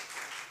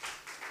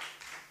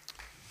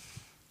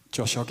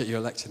Josh, I'll get you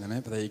elected in a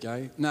minute, but there you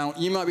go. Now,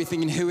 you might be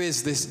thinking, who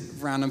is this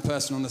random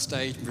person on the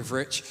stage with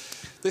Rich?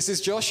 This is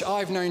Josh.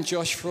 I've known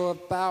Josh for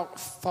about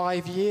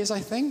 5 years,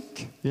 I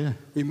think. Yeah.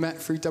 We met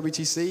through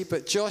WTC,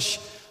 but Josh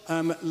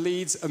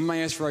leads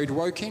Emmaus Rd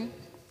Woking.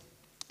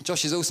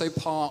 Josh is also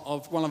part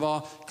of one of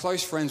our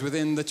close friends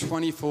within the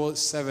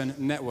 24/7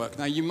 network.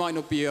 Now, you might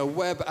not be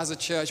aware, but as a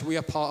church, we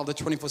are part of the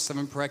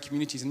 24/7 Prayer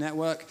Communities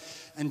Network,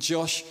 and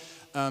Josh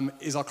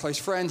is our close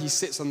friend. He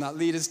sits on that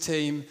leaders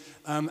team,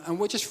 and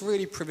we're just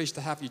really privileged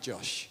to have you,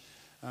 Josh.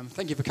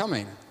 Thank you for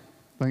coming.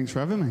 Thanks for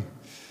having me.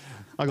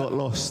 I got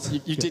lost.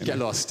 You did get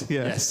lost.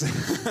 Yeah. Yes.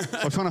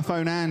 I was trying to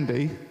phone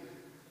Andy,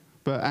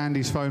 but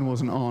Andy's phone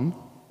wasn't on.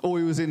 Or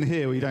he was in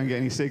here where you don't get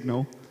any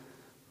signal.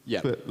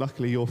 Yeah. But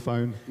luckily your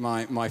phone.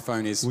 My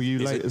phone is... Were you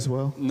late as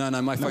well? No,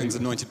 my phone's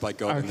anointed by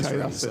God in this room.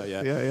 That's so, it.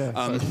 yeah.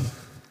 Yeah.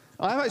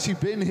 I've actually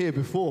been here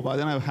before, but I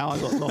don't know how I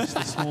got lost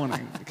this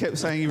morning. It kept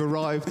saying you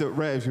arrived at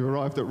Revs,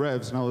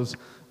 and I was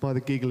by the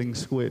giggling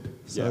squid.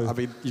 So. Yeah, I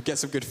mean, you get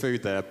some good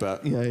food there,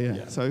 but...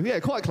 Yeah. So, yeah,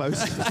 quite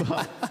close,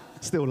 but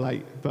still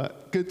late.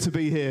 But good to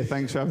be here.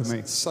 Thanks for having me.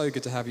 It's so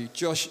good to have you.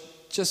 Josh,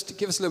 just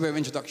give us a little bit of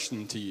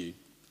introduction to you.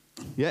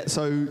 Yeah,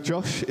 so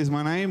Josh is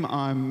my name.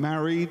 I'm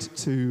married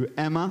to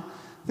Emma.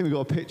 I think we've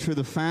got a picture of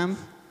the fam.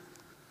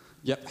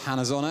 Yep,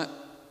 Hannah's on it.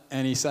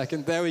 Any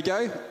second. There we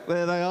go.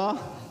 There they are.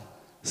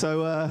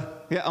 So,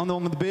 yeah, I'm the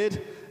one with the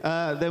beard.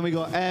 Then we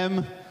got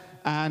Em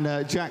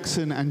and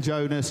Jackson and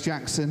Jonas.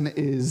 Jackson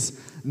is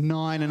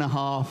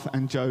 9.5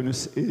 and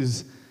Jonas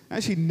is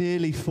actually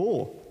nearly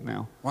 4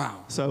 now.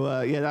 Wow.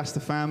 So, yeah, that's the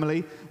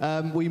family.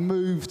 We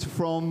moved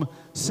from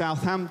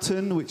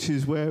Southampton, which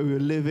is where we were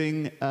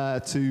living,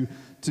 to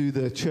do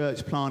the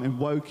church plant in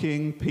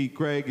Woking. Pete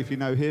Gregg, if you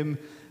know him,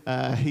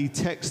 he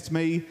texted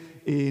me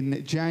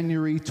in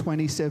January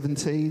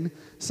 2017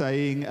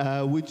 saying,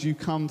 would you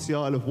come to the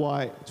Isle of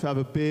Wight to have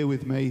a beer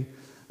with me?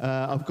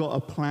 I've got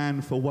a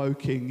plan for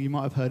Woking. You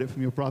might have heard it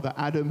from your brother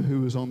Adam,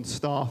 who was on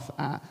staff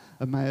at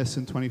Emmaus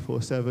and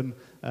 24/7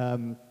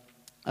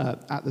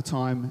 at the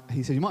time.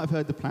 He said, you might have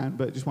heard the plan,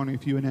 but just wondering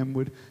if you and Em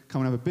would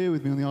come and have a beer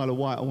with me on the Isle of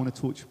Wight. I want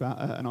to talk to you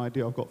about an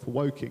idea I've got for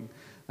Woking.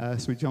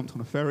 So we jumped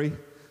on a ferry,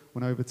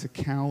 went over to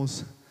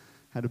Cowes,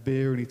 had a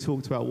beer, and he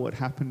talked about what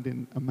had happened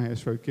in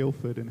Emmaus Rd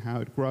Guildford and how it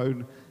had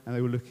grown, and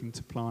they were looking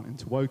to plant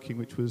into Woking,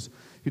 which was,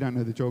 if you don't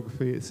know the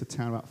geography, it's a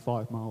town about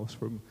 5 miles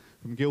from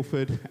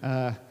Guildford.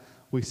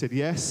 We said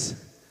yes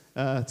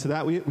to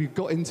that. We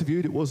got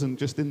interviewed. It wasn't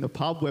just in the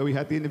pub where we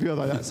had the interview,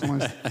 although that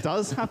sometimes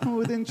does happen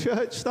within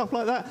church, stuff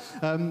like that.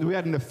 We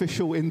had an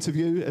official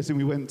interview, as in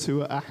we went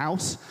to a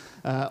house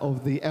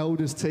of the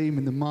elders team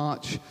in the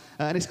march.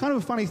 And it's kind of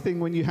a funny thing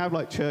when you have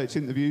like church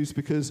interviews,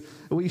 because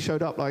we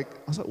showed up like,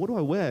 I was like, what do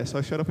I wear? So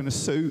I showed up in a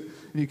suit,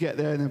 and you get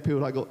there and then people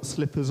like got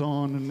slippers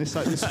on, and it's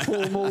like this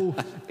formal,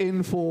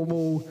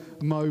 informal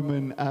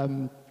moment.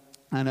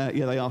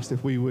 Yeah, they asked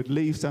if we would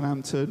leave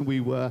Southampton.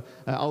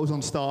 I was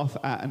on staff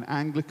at an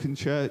Anglican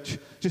church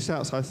just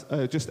outside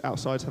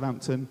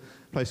Southampton,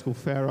 a place called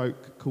Fair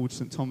Oak, called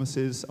St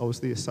Thomas's. I was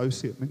the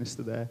associate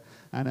minister there,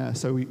 and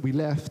so we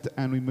left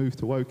and we moved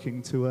to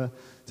Woking to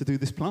do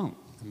this plant.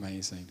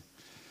 Amazing.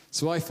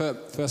 So I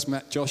first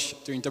met Josh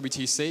doing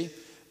WTC,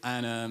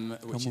 and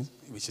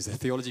which is a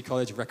theology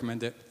college. I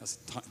recommend it. That's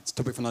a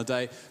topic for another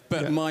day.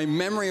 But yeah. My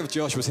memory of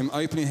Josh was him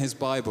opening his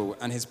Bible,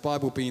 and his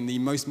Bible being the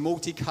most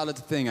multicolored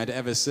thing I'd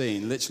ever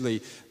seen.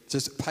 Literally,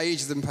 just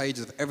pages and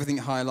pages of everything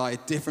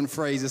highlighted, different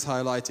phrases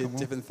highlighted,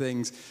 different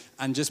things,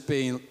 and just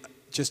being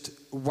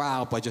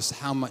wowed by just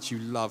how much you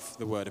love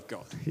the Word of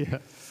God. Yeah.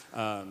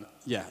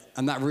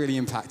 And that really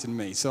impacted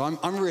me. So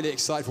I'm really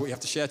excited for what you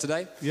have to share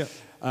today. Yeah.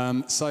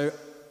 So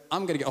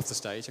I'm going to get off the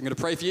stage. I'm going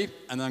to pray for you,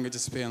 and then I'm going to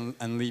disappear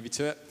and leave you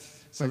to it.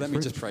 So let me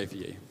just pray for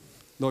you.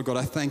 Lord God,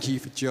 I thank you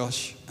for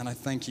Josh, and I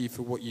thank you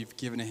for what you've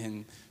given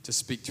him to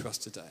speak to us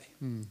today.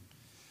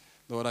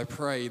 Lord, I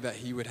pray that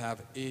he would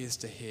have ears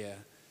to hear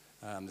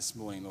this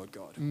morning, Lord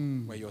God,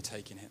 where you're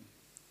taking him.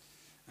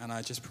 And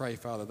I just pray,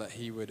 Father, that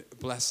he would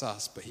bless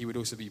us, but he would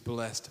also be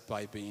blessed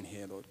by being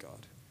here, Lord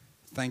God.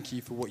 Thank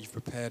you for what you've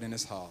prepared in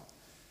his heart.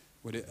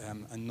 Would it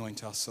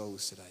anoint our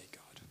souls today,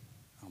 God?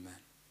 Amen.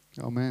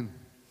 Amen.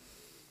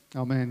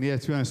 Amen. Yeah,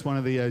 to be honest, one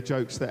of the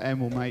jokes that Em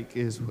will make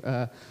is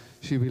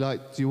she'll be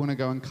like, do you want to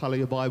go and colour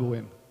your Bible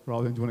in?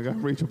 Rather than do you want to go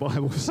and read your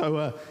Bible?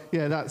 So,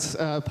 yeah, that's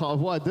part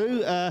of what I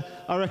do.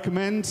 I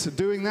recommend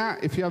doing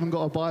that. If you haven't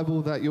got a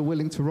Bible that you're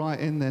willing to write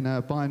in, then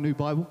buy a new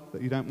Bible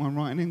that you don't mind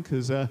writing in,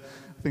 because I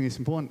think it's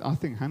important. I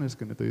think Hannah's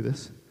going to do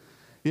this.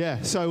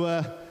 Yeah,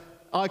 so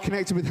I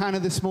connected with Hannah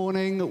this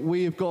morning.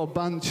 We've got a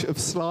bunch of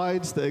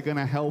slides that are going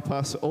to help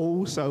us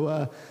all.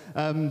 So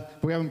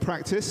we haven't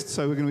practiced,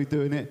 so we're going to be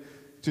doing it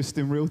just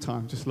in real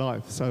time, just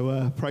live.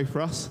 So pray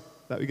for us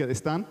that we get this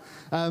done.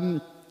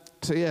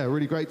 So yeah,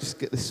 really great. Just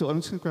get this sorted.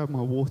 I'm just going to grab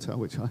my water,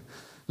 which I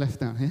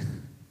left down here.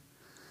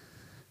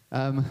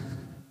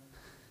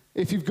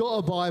 If you've got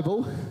a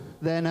Bible,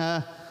 then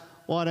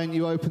why don't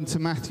you open to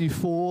Matthew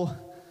 4.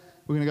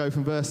 We're going to go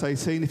from verse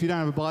 18. If you don't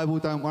have a Bible,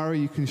 don't worry.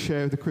 You can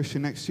share with the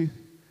Christian next to you.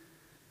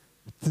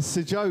 It's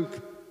a joke.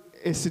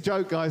 It's a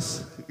joke,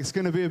 guys. It's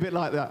going to be a bit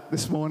like that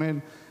this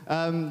morning.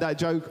 That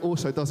joke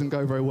also doesn't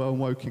go very well in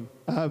Woking.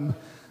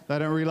 They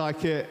don't really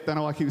like it. Don't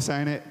know why I keep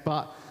saying it.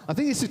 But I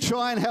think it's to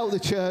try and help the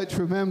church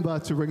remember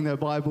to bring their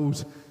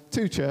Bibles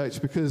to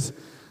church, because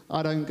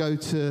I don't go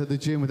to the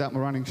gym without my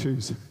running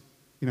shoes.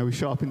 You know, we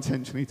show up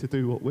intentionally to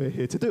do what we're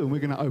here to do. And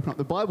we're going to open up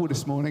the Bible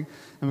this morning,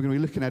 and we're going to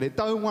be looking at it.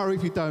 Don't worry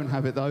if you don't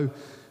have it, though,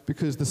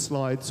 because the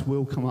slides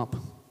will come up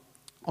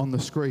on the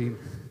screen.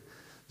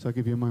 So I'll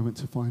give you a moment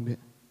to find it.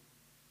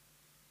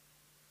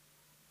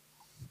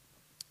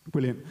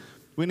 Brilliant.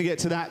 We're going to get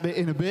to that bit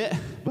in a bit.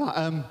 But,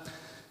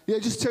 yeah,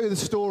 just tell you the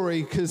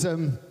story, because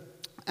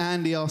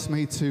Andy asked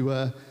me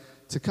to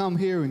come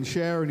here and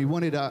share, and he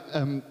wanted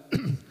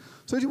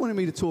so he wanted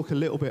me to talk a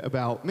little bit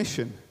about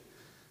mission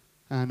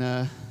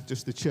and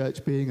just the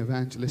church being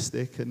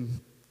evangelistic.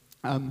 And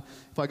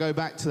if I go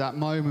back to that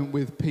moment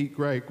with Pete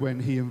Gregg when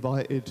he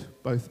invited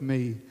both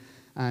me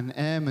and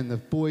Em and the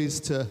boys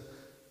to,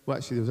 well,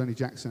 actually there was only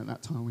Jackson at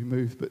that time we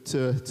moved, but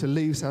to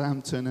leave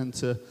Southampton and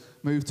to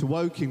move to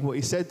Woking, what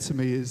he said to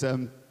me is,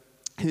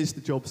 here's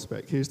the job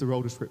spec, here's the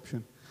role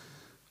description.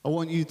 I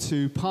want you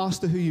to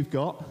pastor who you've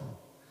got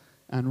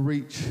and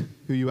reach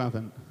who you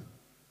haven't.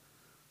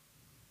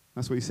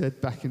 That's what he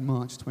said back in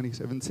March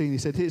 2017. He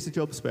said, here's the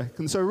job spec.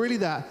 And so really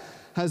that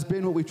has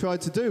been what we've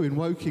tried to do in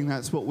Woking.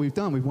 That's what we've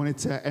done. We wanted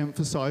to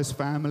emphasize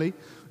family.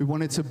 We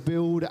wanted to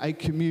build a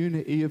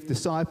community of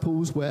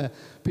disciples where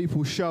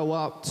people show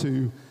up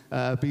to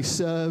be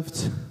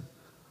served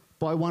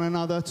by one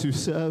another, to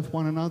serve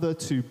one another,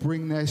 to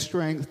bring their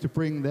strength, to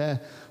bring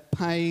their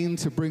pain,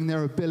 to bring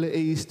their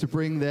abilities, to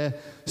bring their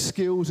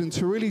skills, and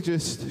to really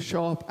just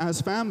show up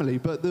as family.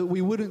 But that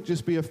we wouldn't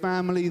just be a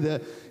family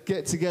that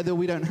get together.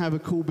 We don't have a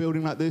cool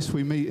building like this.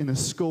 We meet in a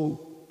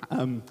school.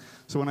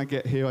 So when I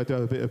get here, I do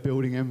a bit of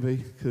building envy,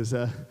 because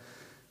it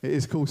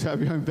is cool to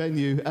have your own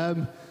venue.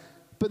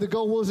 But the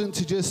goal wasn't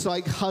to just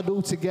like huddle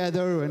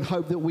together and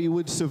hope that we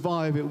would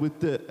survive. It would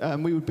that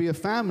we would be a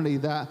family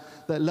that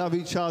love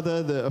each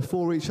other, that are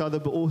for each other,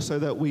 but also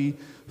that we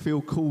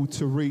feel called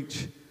to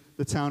reach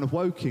the town of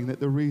Woking.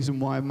 That the reason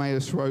why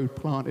Emmaus Rd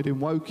planted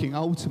in Woking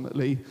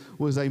ultimately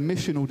was a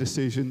missional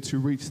decision to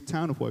reach the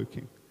town of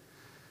Woking.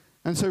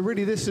 And so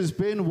really this has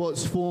been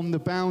what's formed the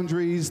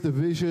boundaries, the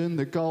vision,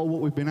 the goal,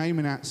 what we've been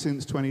aiming at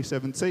since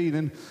 2017.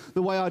 And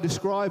the way I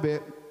describe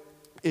it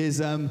is,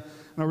 and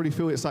I really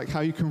feel it's like how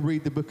you can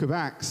read the book of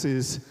Acts,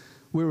 is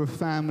we're a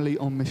family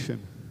on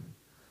mission.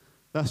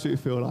 That's what we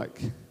feel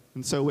like.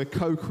 And so we're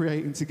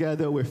co-creating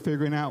together, we're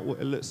figuring out what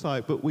it looks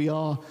like, but we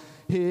are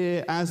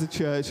here as a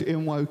church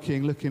in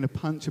Woking looking to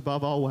punch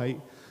above our weight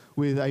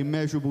with a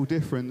measurable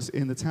difference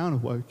in the town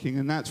of Woking.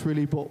 And that's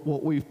really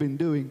what we've been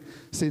doing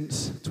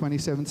since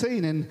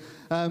 2017.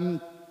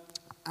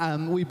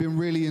 And we've been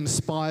really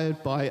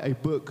inspired by a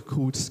book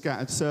called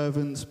Scattered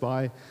Servants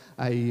by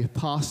a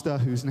pastor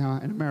who's now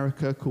in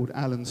America called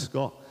Alan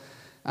Scott.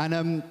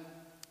 And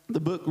the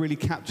book really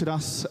captured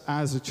us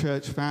as a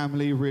church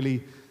family,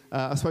 really,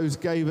 I suppose,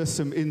 gave us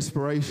some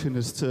inspiration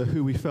as to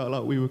who we felt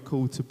like we were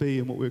called to be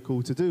and what we were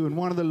called to do. And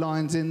one of the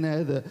lines in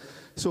there that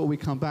sort of we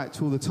come back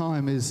to all the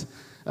time is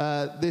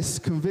this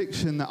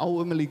conviction that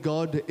ultimately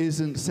God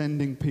isn't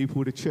sending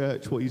people to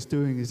church. What he's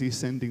doing is he's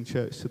sending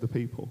church to the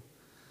people.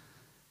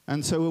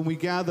 And so when we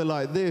gather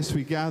like this,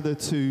 we gather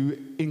to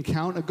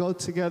encounter God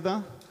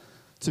together,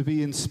 to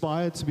be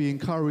inspired, to be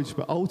encouraged,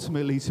 but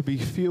ultimately to be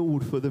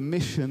fueled for the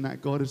mission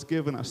that God has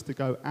given us to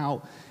go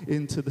out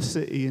into the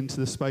city, into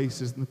the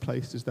spaces and the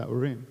places that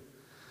we're in.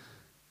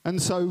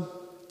 And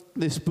so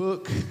this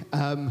book,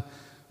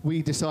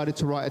 we decided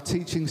to write a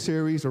teaching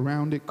series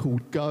around it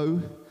called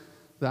Go,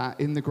 that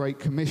in the Great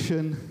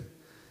Commission,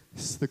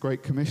 it's the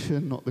Great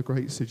Commission, not the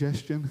Great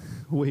Suggestion,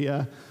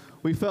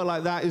 we felt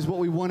like that is what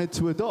we wanted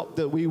to adopt,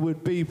 that we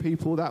would be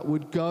people that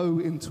would go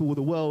into all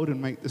the world and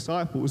make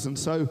disciples. And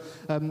so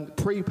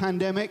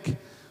pre-pandemic,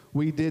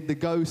 we did the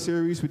Go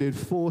series. We did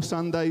 4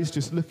 Sundays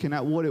just looking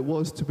at what it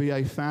was to be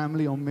a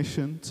family on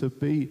mission, to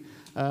be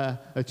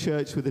a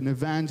church with an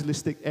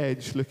evangelistic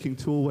edge, looking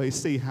to always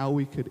see how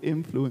we could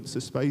influence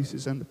the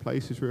spaces and the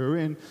places we were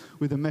in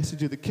with the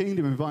message of the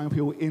kingdom, inviting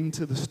people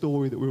into the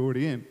story that we're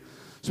already in.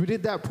 So we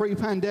did that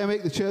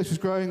pre-pandemic. The church was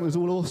growing. It was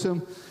all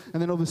awesome.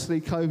 And then obviously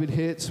COVID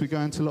hits. We go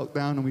into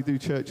lockdown and we do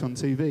church on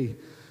TV,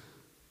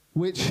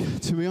 which,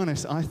 to be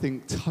honest, I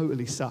think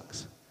totally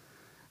sucks.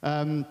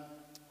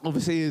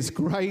 Obviously, it's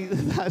great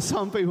that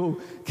some people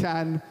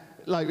can,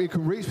 like, it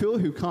can reach people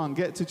who can't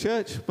get to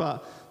church.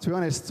 But to be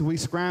honest, we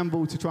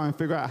scrambled to try and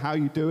figure out how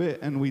you do it.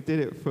 And we did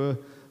it for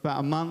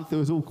about a month. It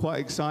was all quite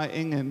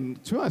exciting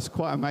and to us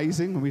quite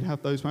amazing when we'd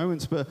have those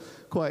moments, but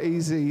quite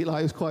easy. Like,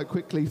 it was quite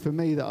quickly for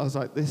me that I was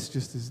like, this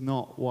just is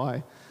not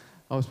why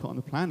I was put on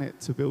the planet,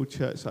 to build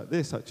church like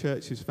this. Like,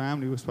 church is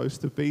family. We're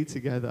supposed to be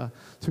together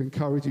to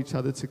encourage each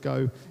other to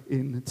go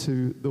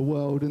into the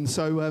world. And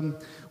so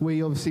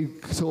we obviously,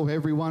 sort of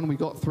everyone, we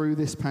got through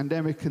this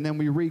pandemic, and then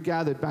we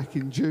regathered back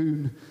in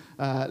June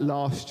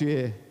last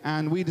year.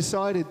 And we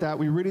decided that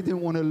we really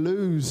didn't want to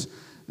lose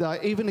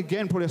like, even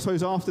again, probably I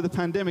suppose after the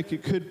pandemic,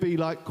 it could be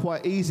like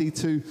quite easy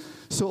to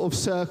sort of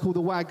circle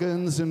the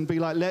wagons and be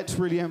like, let's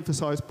really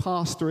emphasize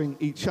pastoring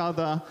each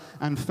other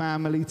and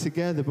family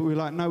together. But we're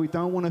like, no, we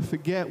don't want to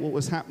forget what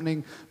was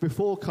happening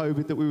before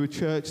COVID, that we were a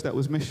church that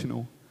was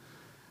missional.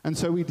 And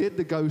so we did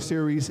the Go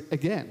series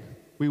again.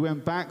 We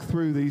went back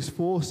through these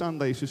 4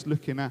 Sundays just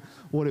looking at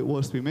what it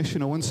was to be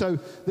missional. And so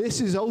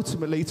this is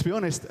ultimately, to be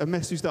honest, a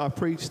message that I've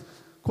preached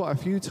quite a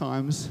few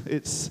times.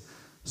 It's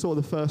sort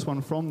of the first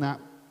one from that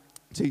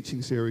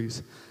teaching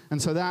series.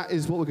 And so that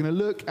is what we're going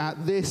to look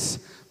at,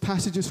 this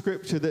passage of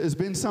scripture that has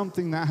been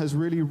something that has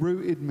really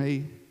rooted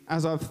me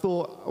as I've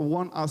thought, I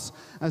want us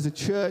as a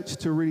church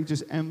to really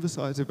just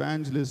emphasize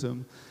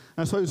evangelism.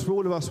 And I suppose for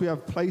all of us, we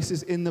have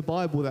places in the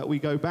Bible that we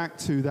go back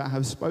to that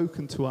have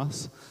spoken to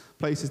us,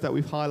 places that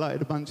we've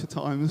highlighted a bunch of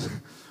times,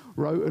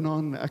 written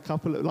on a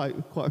couple of,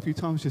 like quite a few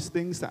times, just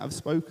things that have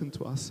spoken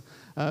to us.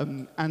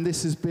 And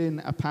this has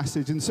been a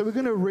passage. And so we're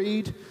going to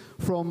read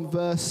from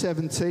verse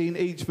 17.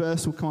 Each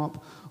verse will come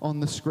up on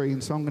the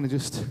screen. So I'm going to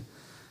just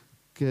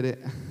get it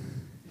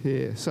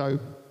here. So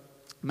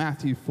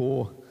Matthew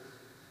 4.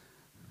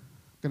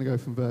 I'm going to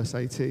go from verse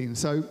 18.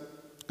 So I'm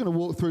going to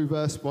walk through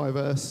verse by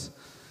verse.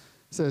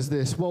 It says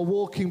this: while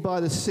walking by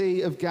the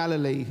Sea of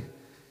Galilee,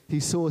 he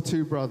saw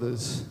 2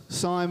 brothers,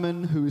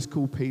 Simon, who is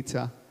called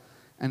Peter,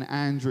 and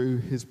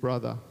Andrew, his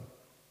brother,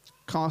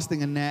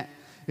 casting a net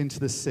into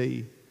the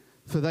sea,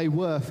 for they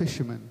were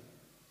fishermen.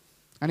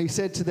 And he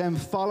said to them,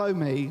 "Follow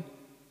me,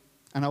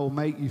 and I will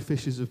make you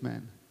fishers of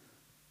men."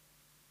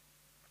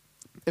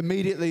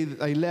 Immediately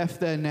they left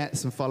their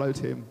nets and followed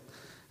him.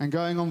 And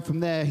going on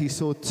from there, he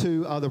saw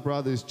 2 other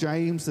brothers,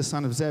 James, the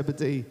son of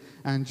Zebedee,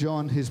 and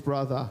John, his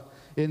brother,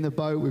 in the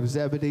boat with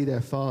Zebedee,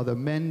 their father,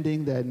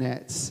 mending their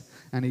nets,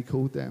 and he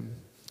called them.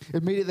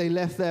 Immediately they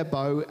left their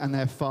boat and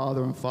their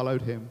father and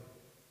followed him.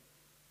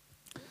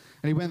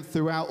 And he went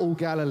throughout all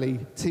Galilee,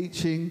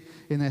 teaching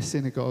in their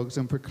synagogues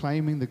and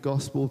proclaiming the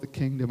gospel of the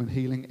kingdom and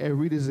healing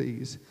every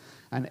disease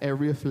and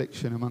every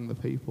affliction among the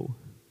people.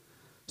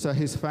 So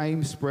his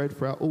fame spread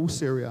throughout all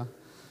Syria,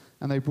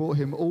 and they brought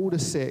him all the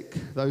sick,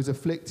 those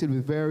afflicted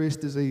with various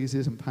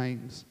diseases and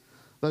pains,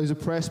 those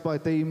oppressed by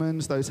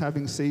demons, those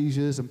having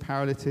seizures and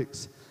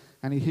paralytics,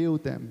 and he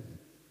healed them.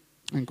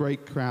 And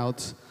great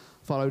crowds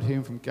followed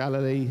him from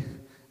Galilee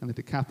and the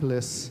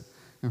Decapolis,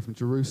 and from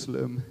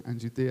Jerusalem and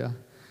Judea,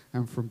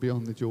 and from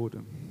beyond the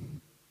Jordan.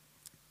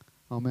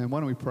 Amen. Why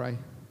don't we pray?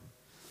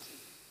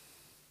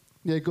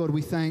 Yeah, God,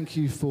 we thank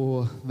you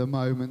for the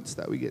moments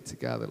that we get to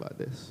gather like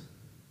this.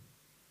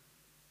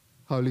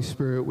 Holy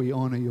Spirit, we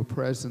honor your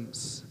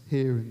presence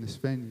here in this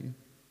venue.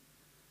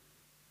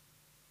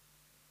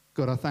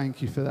 God, I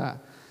thank you for that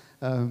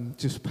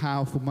just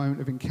powerful moment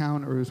of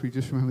encounter as we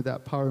just remembered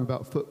that poem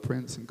about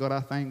footprints. And God,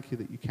 I thank you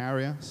that you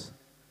carry us.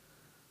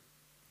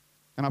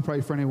 And I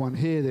pray for anyone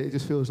here that it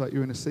just feels like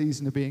you're in a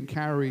season of being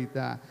carried,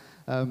 that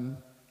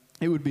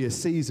it would be a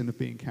season of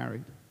being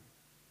carried.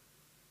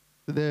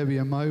 That there be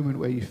a moment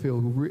where you feel,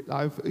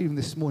 even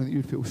this morning, that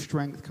you'd feel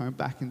strength coming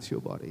back into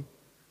your body.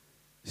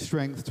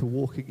 Strength to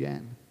walk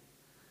again.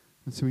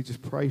 And so we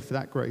just pray for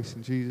that grace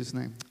in Jesus'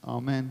 name.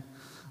 Amen.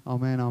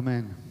 Amen.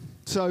 Amen.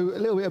 So a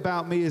little bit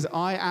about me is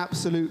I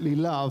absolutely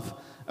love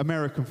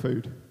American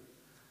food.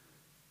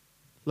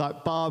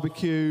 Like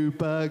barbecue,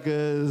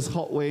 burgers,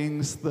 hot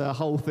wings, the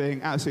whole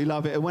thing. Absolutely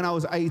love it. And when I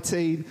was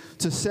 18,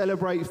 to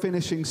celebrate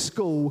finishing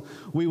school,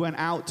 we went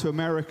out to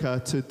America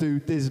to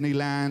do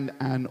Disneyland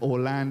and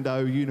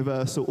Orlando,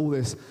 Universal, all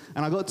this.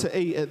 And I got to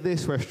eat at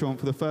this restaurant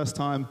for the first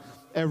time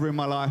ever in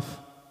my life.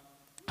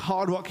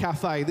 Hard Rock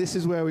Cafe, this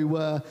is where we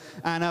were,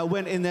 and I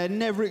went in there,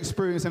 never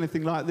experienced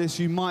anything like this.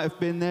 You might have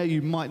been there,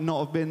 you might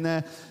not have been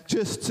there.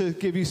 Just to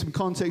give you some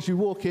context, you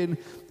walk in,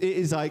 it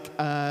is like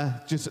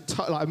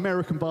like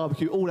American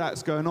barbecue, all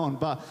that's going on,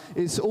 but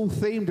it's all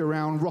themed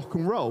around rock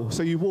and roll.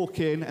 So you walk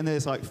in, and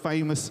there's like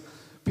famous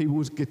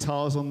people's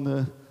guitars on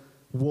the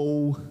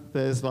wall,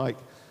 there's like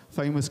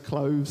famous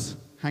clothes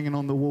hanging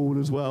on the wall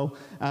as well.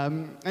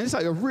 And it's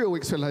like a real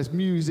experience. There's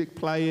music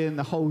playing,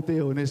 the whole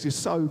deal, and it's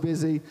just so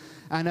busy.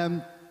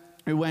 And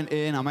we went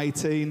in, I'm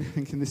 18,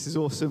 thinking this is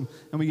awesome,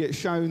 and we get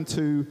shown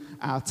to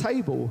our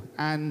table,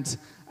 and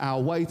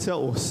our waiter,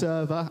 or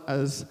server,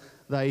 as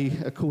they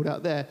are called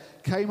out there,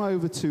 came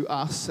over to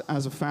us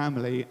as a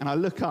family, and I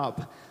look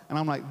up, and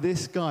I'm like,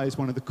 this guy is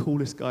one of the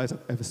coolest guys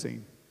I've ever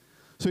seen.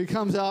 So he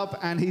comes up,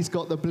 and he's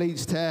got the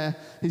bleached hair,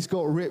 he's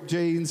got ripped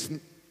jeans,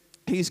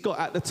 he's got,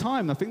 at the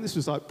time, I think this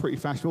was like pretty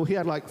fashionable, he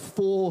had like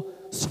 4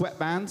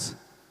 sweatbands,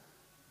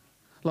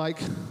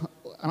 like,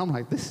 and I'm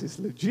like, this is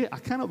legit. I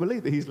cannot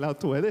believe that he's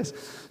allowed to wear this.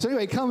 So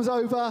anyway, he comes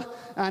over,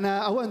 and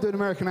I won't do an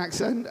American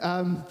accent,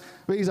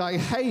 but he's like,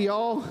 hey,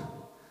 y'all.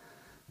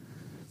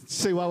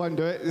 See why I won't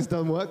do it. This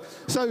doesn't work.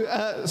 So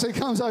he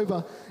comes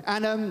over,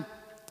 and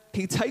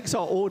he takes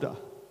our order.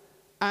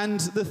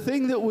 And the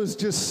thing that was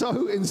just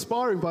so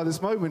inspiring by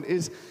this moment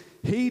is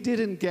he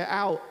didn't get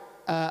out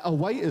a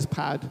waiter's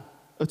pad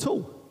at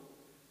all.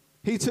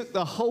 He took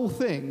the whole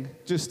thing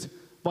just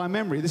by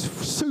memory. This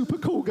super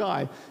cool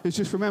guy has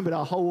just remembered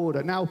our whole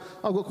order. Now,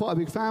 I've got quite a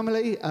big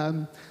family.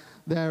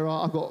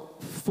 I've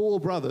got 4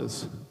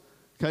 brothers.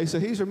 Okay, so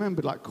he's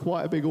remembered like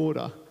quite a big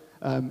order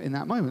in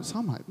that moment. So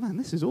I'm like, man,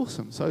 this is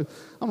awesome. So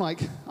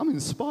I'm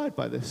inspired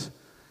by this.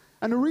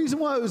 And the reason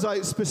why it was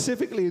like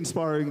specifically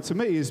inspiring to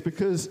me is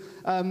because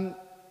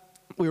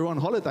we were on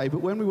holiday,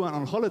 but when we weren't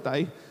on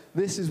holiday,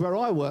 this is where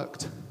I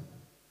worked.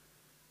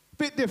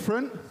 Bit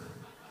different.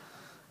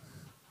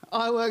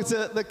 I worked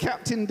at the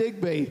Captain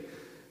Digby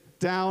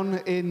down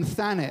in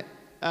Thanet,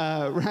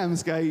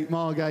 Ramsgate,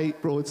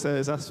 Margate,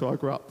 Broadstairs, that's where I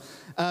grew up.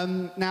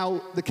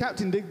 Now, the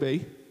Captain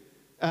Digby,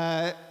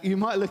 you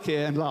might look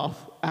here and laugh,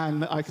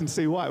 and I can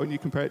see why when you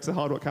compare it to the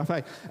Hard Rock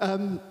Cafe.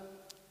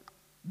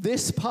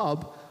 This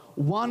pub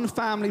won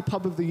Family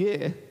Pub of the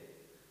Year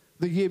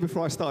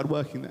before I started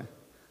working there.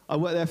 I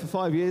worked there for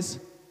 5 years.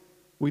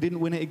 We didn't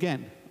win it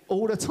again.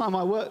 All the time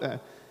I worked there.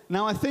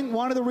 Now, I think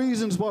one of the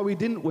reasons why we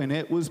didn't win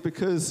it was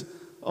because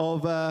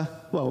of,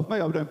 well,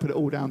 maybe I don't put it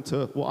all down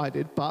to what I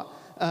did, but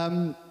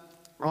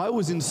I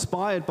was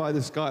inspired by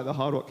this guy at the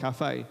Hard Rock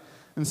Cafe.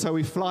 And so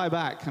we fly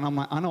back, and I'm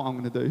like, I know what I'm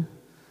going to do.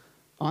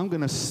 I'm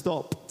going to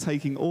stop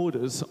taking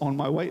orders on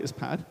my waiter's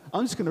pad.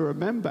 I'm just going to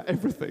remember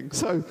everything.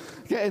 So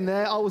get in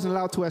there. I wasn't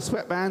allowed to wear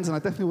sweatbands, and I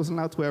definitely wasn't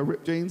allowed to wear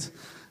ripped jeans.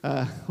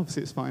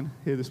 Obviously, it's fine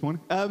here this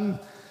morning.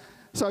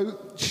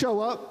 So show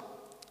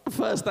up,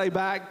 first day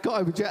back, got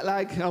over jet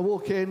lag. I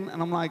walk in,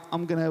 and I'm like,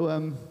 I'm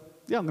going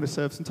to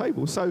serve some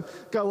tables. So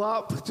go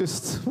up,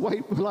 just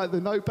wait like the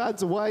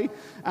notepads away,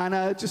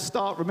 and just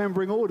start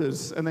remembering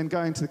orders, and then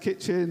going to the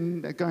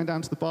kitchen, going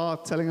down to the bar,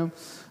 telling them.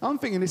 I'm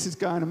thinking this is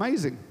going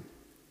amazing.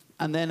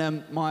 And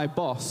then my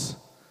boss,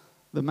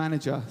 the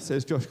manager,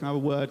 says, Josh, can I have a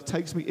word?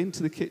 Takes me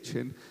into the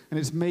kitchen, and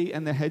it's me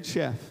and the head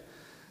chef.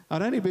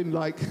 I'd only been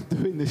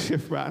doing this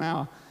shift for about an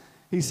hour.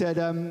 He said,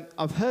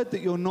 I've heard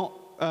that you're not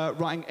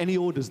writing any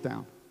orders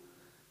down.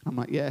 I'm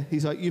like, yeah.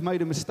 He's like, you've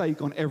made a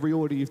mistake on every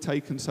order you've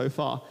taken so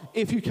far.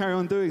 If you carry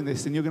on doing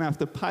this, then you're going to have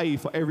to pay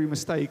for every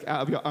mistake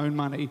out of your own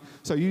money.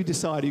 So you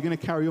decide, are you going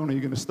to carry on or are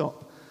you going to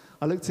stop?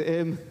 I looked at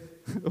him,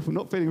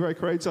 not feeling very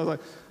courageous. I was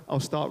like, I'll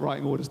start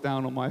writing orders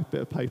down on my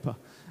bit of paper.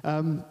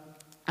 And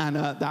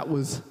that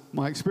was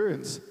my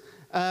experience.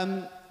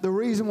 The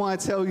reason why I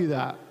tell you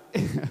that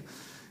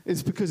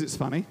is because it's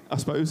funny, I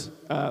suppose,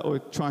 or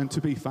trying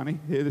to be funny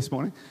here this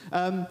morning.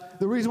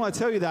 The reason why I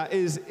tell you that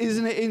is,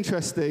 isn't it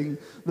interesting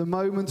the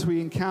moments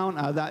we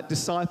encounter that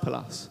disciple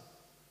us?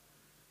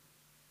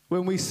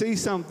 When we see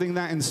something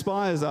that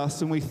inspires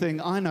us and we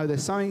think, I know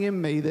there's something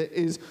in me that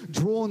is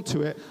drawn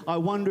to it, I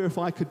wonder if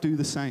I could do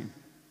the same.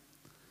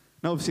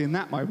 Now, obviously, in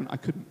that moment, I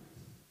couldn't.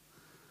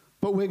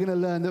 But we're going to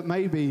learn that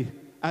maybe,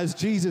 as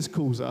Jesus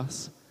calls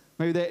us,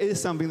 maybe there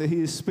is something that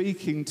he is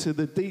speaking to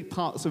the deep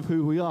parts of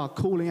who we are,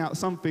 calling out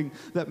something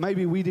that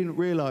maybe we didn't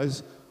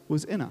realize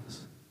was in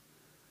us.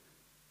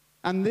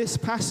 And this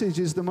passage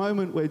is the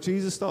moment where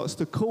Jesus starts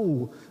to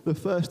call the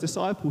first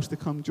disciples to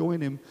come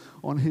join him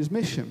on his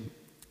mission.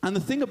 And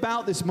the thing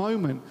about this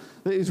moment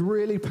that is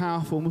really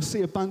powerful, and we'll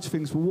see a bunch of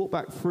things, we'll walk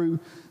back through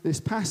this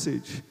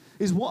passage,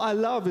 is what I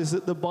love is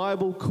that the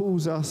Bible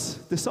calls us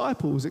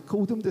disciples. It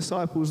called them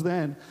disciples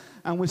then,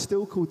 and we're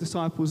still called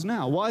disciples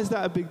now. Why is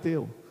that a big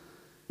deal?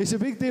 It's a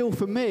big deal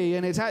for me,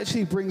 and it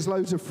actually brings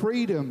loads of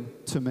freedom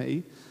to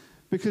me,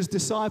 because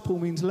disciple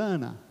means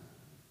learner.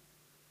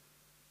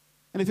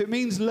 And if it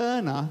means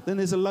learner, then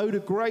there's a load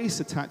of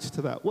grace attached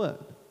to that word.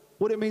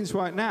 What it means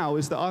right now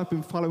is that I've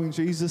been following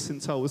Jesus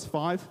since I was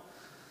 5.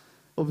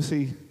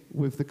 Obviously,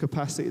 with the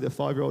capacity that a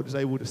 5-year-old is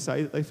able to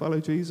say that they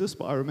follow Jesus,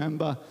 but I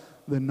remember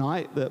the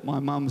night that my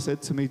mum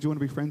said to me, do you want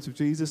to be friends with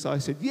Jesus? I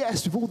said,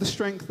 yes, with all the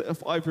strength that a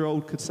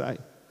 5-year-old could say.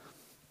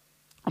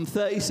 I'm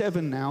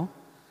 37 now,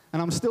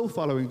 and I'm still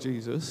following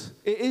Jesus.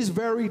 It is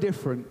very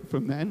different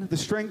from then. The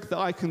strength that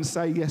I can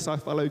say, yes, I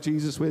follow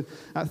Jesus with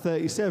at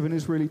 37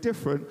 is really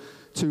different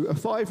to a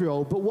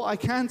 5-year-old. But what I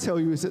can tell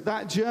you is that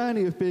that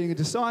journey of being a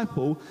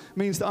disciple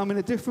means that I'm in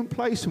a different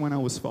place from when I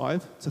was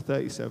 5 to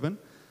 37.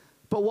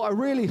 But what I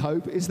really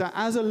hope is that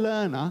as a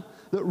learner,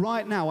 that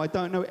right now I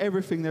don't know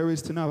everything there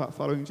is to know about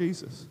following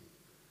Jesus.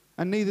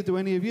 And neither do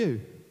any of you.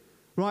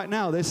 Right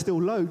now, there's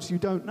still loads you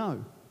don't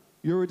know.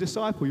 You're a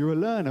disciple, you're a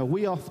learner.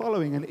 We are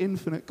following an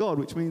infinite God,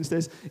 which means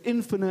there's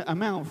infinite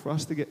amount for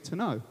us to get to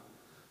know.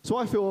 So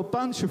I feel a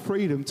bunch of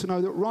freedom to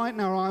know that right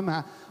now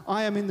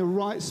I am in the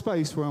right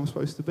space where I'm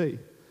supposed to be.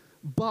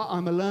 But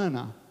I'm a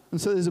learner.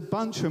 And so there's a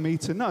bunch of me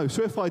to know.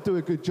 So if I do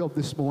a good job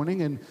this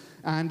morning and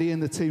Andy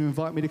and the team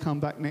invite me to come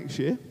back next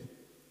year,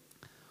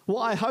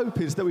 what I hope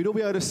is that we'd all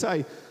be able to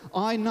say,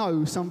 I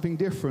know something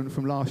different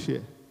from last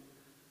year.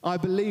 I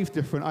believe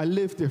different, I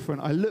live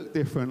different, I look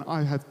different,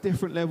 I have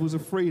different levels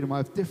of freedom, I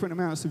have different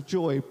amounts of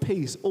joy,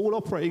 peace, all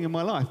operating in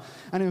my life.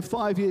 And in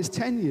 5 years,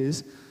 10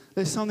 years,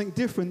 there's something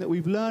different that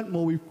we've learned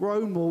more, we've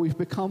grown more, we've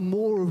become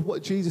more of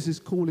what Jesus is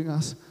calling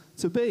us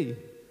to be.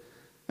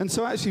 And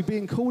so actually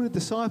being called a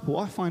disciple,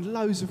 I find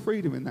loads of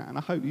freedom in that, and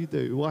I hope you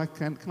do. Well,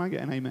 can I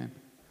get an amen?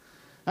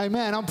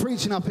 Amen, I'm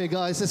preaching up here,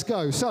 guys, let's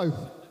go. So,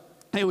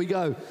 here we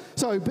go.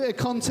 So, a bit of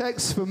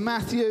context from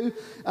Matthew.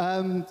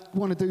 Want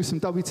to do some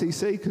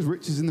WTC because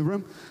Rich is in the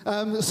room.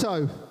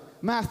 So,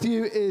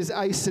 Matthew is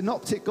a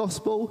synoptic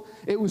gospel.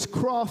 It was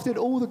crafted,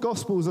 all the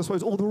gospels, I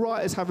suppose, all the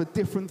writers have a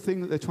different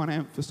thing that they're trying to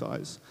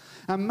emphasize.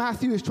 And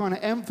Matthew is trying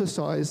to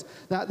emphasize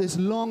that this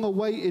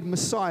long-awaited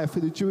Messiah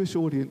for the Jewish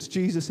audience,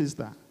 Jesus is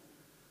that.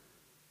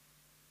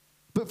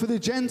 But for the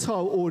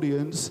Gentile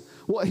audience,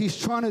 what he's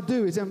trying to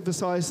do is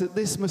emphasize that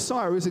this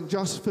Messiah isn't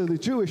just for the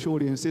Jewish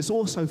audience, it's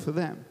also for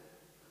them.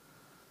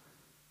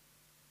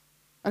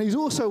 And he's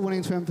also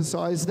wanting to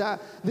emphasize that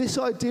this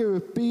idea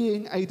of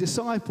being a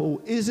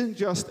disciple isn't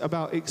just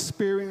about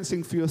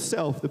experiencing for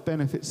yourself the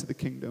benefits of the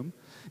kingdom.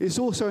 It's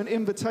also an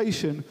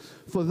invitation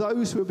for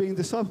those who are being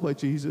discipled by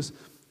Jesus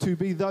to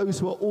be those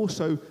who are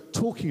also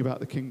talking about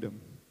the kingdom.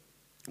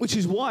 Which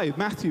is why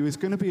Matthew is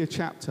going to be a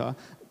chapter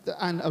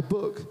and a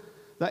book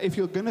that if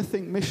you're going to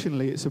think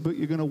missionally, it's a book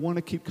you're going to want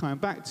to keep coming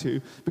back to,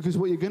 because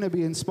what you're going to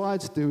be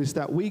inspired to do is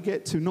that we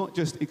get to not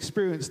just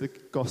experience the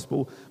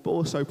gospel, but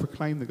also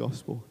proclaim the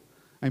gospel.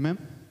 Amen?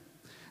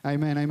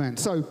 Amen, amen.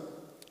 So,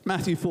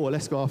 Matthew 4,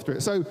 let's go after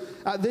it. So,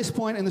 at this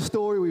point in the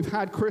story, we've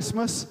had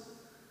Christmas.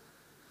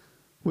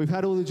 We've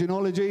had all the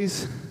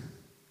genealogies.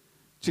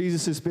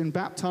 Jesus has been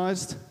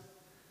baptized.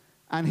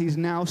 And he's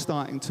now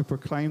starting to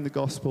proclaim the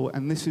gospel.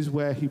 And this is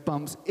where he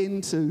bumps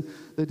into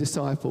the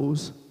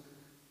disciples,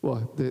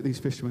 well, these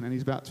fishermen, and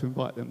he's about to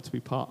invite them to be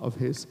part of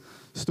his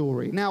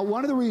story. Now,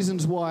 one of the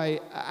reasons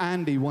why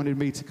Andy wanted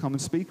me to come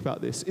and speak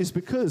about this is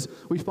because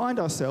we find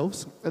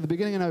ourselves at the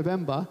beginning of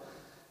November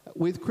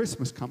with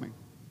Christmas coming.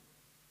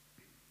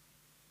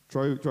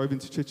 Drove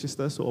into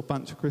Chichester, saw a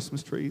bunch of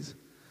Christmas trees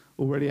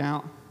already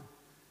out.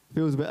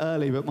 Feels a bit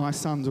early, but my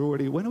sons are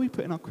already, when are we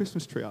putting our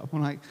Christmas tree up?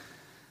 I'm like,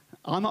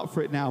 I'm up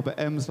for it now, but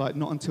Em's like,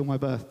 not until my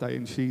birthday,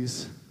 and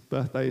she's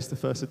birthday is the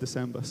 1st of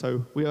December,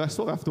 so we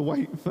sort of have to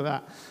wait for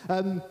that.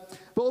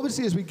 But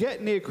obviously, as we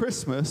get near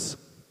Christmas,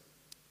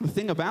 the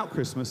thing about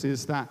Christmas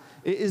is that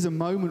it is a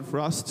moment for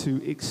us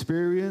to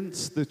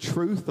experience the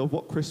truth of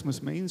what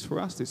Christmas means for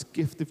us, this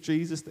gift of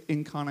Jesus, the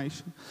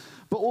incarnation.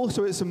 But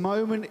also it's a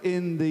moment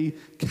in the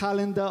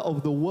calendar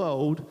of the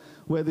world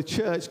where the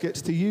church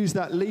gets to use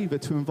that lever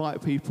to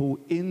invite people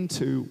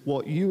into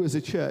what you as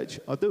a church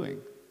are doing.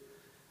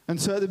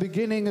 And so at the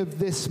beginning of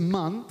this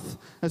month,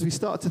 as we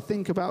start to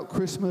think about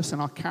Christmas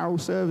and our carol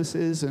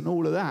services and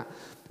all of that,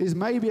 is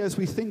maybe as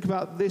we think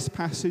about this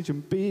passage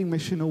and being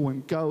missional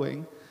and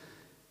going,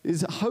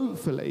 is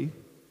hopefully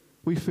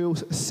we feel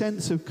a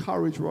sense of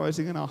courage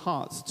rising in our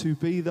hearts to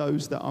be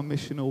those that are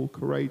missional,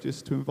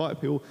 courageous, to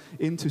invite people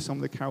into some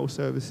of the carol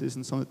services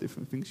and some of the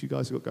different things you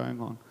guys have got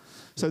going on.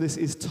 So this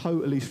is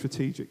totally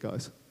strategic,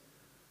 guys.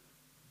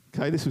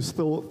 Okay, this was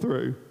thought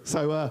through.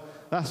 So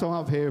that's why I'm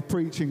up here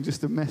preaching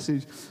just a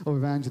message of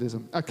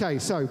evangelism. Okay,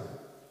 so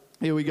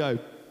here we go.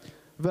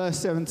 Verse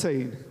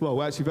 17.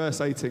 Well, actually, verse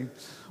 18.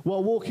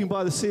 While walking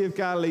by the Sea of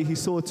Galilee, he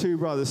saw two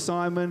brothers,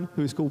 Simon,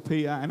 who is called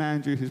Peter, and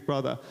Andrew, his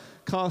brother,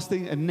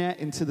 casting a net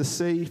into the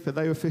sea, for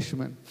they were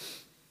fishermen.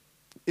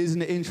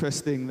 Isn't it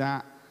interesting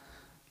that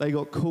they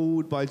got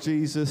called by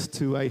Jesus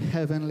to a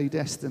heavenly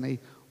destiny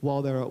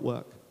while they're at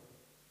work?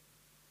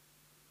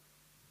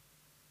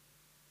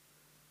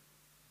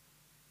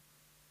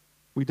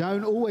 We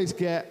don't always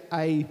get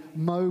a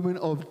moment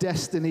of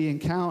destiny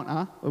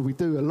encounter, or we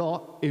do a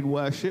lot in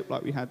worship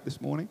like we had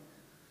this morning.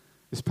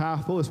 It's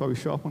powerful. That's why we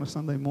show up on a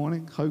Sunday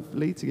morning,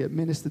 hopefully, to get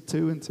ministered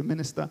to and to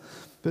minister.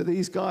 But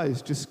these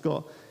guys just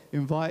got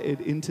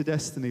invited into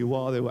destiny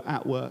while they were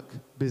at work,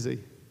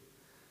 busy.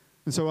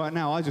 And so right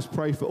now, I just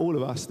pray for all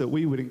of us that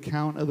we would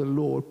encounter the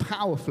Lord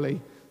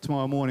powerfully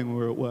tomorrow morning when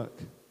we're at work.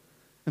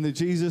 And that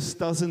Jesus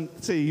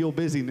doesn't see your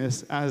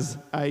busyness as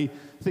a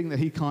thing that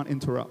he can't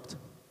interrupt.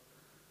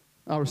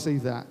 I'll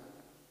receive that.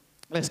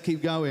 Let's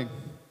keep going.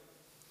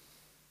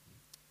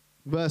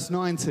 Verse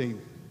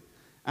 19.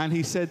 And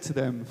he said to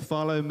them,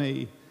 "Follow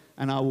me,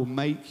 and I will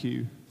make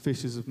you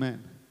fishers of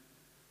men."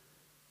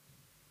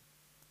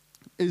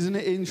 Isn't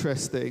it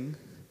interesting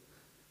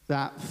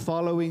that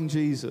following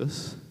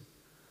Jesus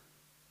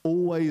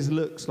always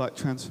looks like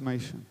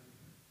transformation?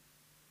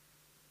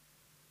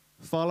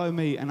 Follow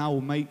me, and I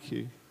will make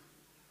you.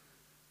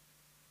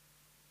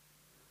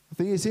 I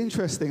think it's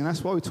interesting, and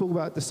that's why we talk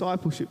about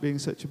discipleship being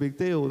such a big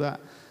deal,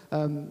 that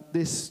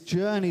this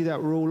journey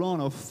that we're all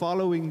on of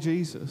following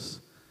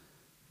Jesus,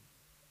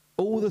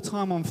 all the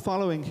time I'm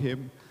following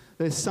him,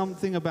 there's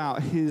something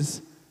about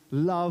his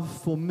love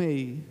for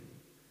me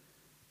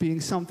being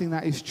something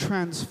that is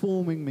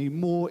transforming me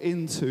more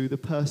into the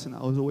person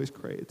I was always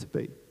created to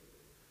be.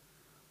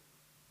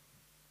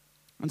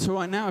 And so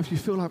right now, if you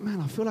feel like, man,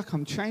 I feel like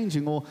I'm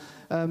changing, or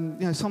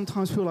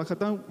sometimes feel like I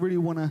don't really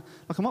want to,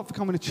 like I'm up for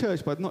coming to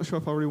church, but I'm not sure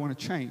if I really want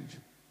to change.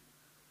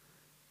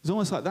 It's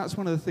almost like that's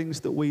one of the things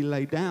that we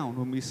lay down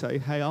when we say,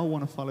 hey, I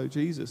want to follow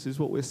Jesus, is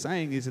what we're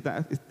saying is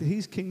that if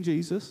he's King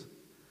Jesus,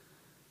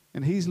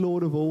 and he's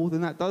Lord of all,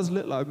 then that does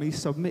look like me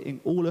submitting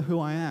all of who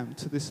I am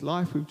to this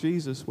life with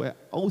Jesus, where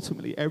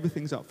ultimately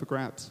everything's up for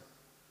grabs.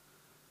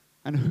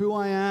 And who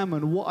I am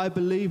and what I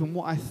believe and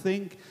what I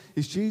think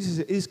is Jesus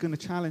is going to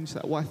challenge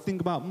that. What I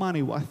think about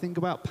money, what I think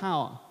about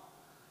power.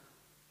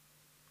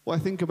 what I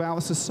think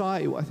about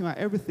society, what I think about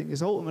everything,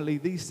 is ultimately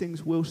these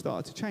things will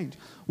start to change.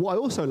 What I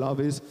also love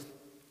is,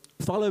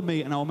 follow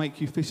me and I'll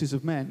make you fishers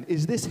of men,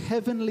 is this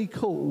heavenly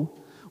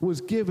call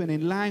was given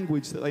in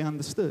language that they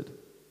understood.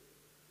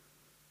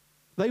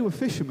 They were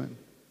fishermen.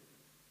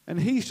 And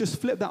he's just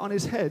flipped that on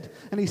his head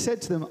and he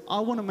said to them,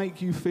 I want to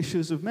make you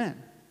fishers of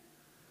men.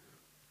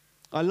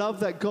 I love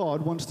that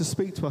God wants to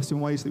speak to us in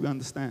ways that we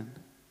understand.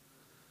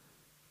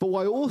 But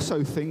what I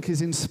also think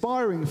is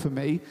inspiring for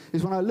me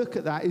is when I look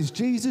at that, is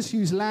Jesus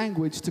used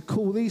language to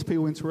call these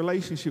people into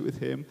relationship with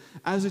him.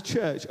 As a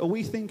church, are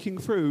we thinking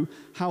through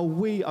how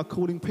we are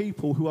calling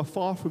people who are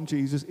far from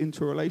Jesus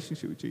into a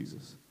relationship with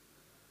Jesus?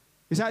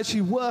 It's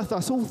actually worth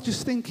us all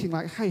just thinking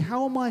like, hey,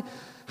 how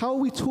are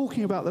we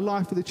talking about the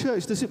life of the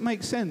church? Does it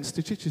make sense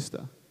to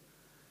Chichester?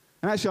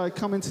 And actually I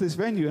come into this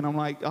venue and I'm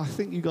like, I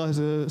think you guys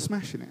are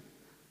smashing it.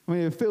 I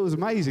mean, it feels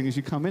amazing as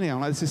you come in here. I'm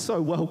like, this is so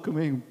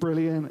welcoming,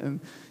 brilliant, and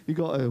you've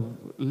got a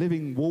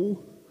living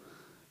wall.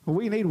 Well,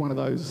 we need one of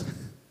those.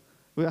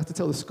 We have to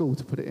tell the school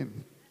to put it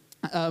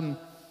in.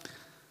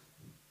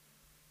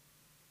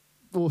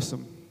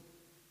 Awesome.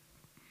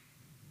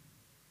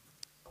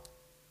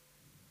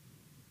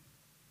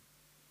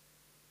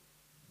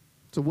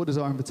 So what does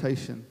our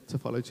invitation to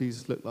follow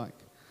Jesus look like?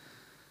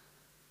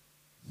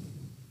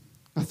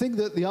 I think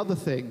that the other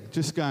thing,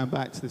 just going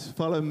back to this,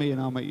 follow me and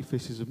I'll make you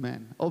fishers of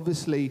men.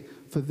 Obviously,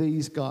 for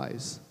these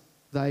guys,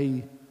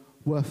 they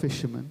were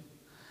fishermen.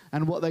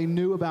 And what they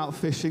knew about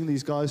fishing,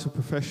 these guys were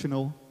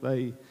professional.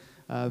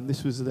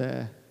 This was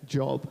their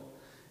job.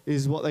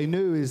 What they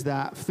knew is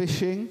that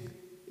fishing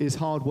is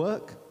hard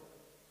work.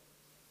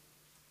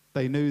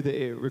 They knew that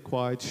it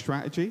required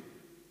strategy.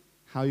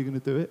 How are you going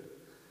to do it?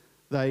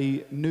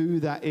 They knew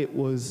that it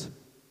was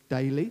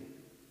daily.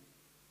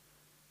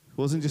 It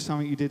wasn't just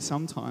something you did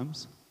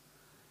sometimes.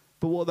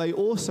 But what they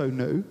also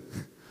knew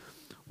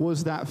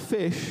was that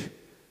fish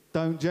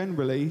don't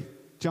generally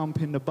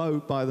jump in the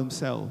boat by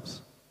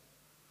themselves.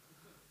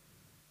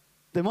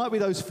 There might be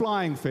those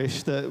flying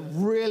fish that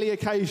really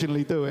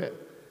occasionally do it.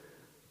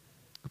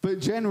 But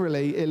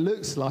generally, it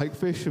looks like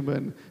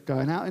fishermen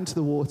going out into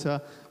the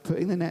water,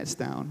 putting the nets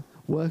down,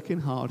 working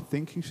hard,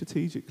 thinking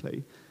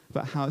strategically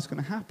about how it's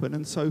going to happen.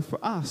 And so for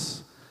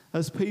us,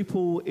 as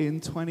people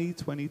in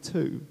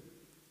 2022,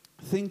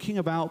 thinking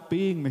about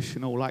being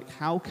missional, like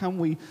how can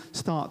we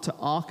start to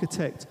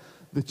architect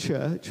the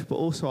church, but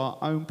also our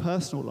own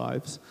personal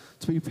lives,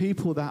 to be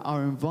people that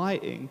are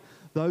inviting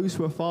those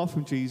who are far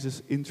from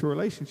Jesus into a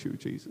relationship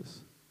with Jesus.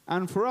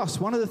 And for us,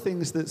 one of the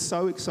things that's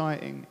so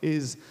exciting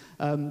is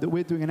that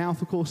we're doing an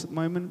Alpha course at the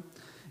moment.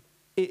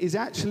 It is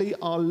actually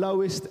our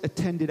lowest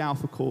attended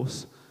Alpha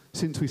course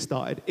since we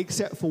started,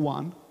 except for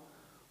one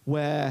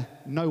where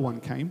no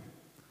one came.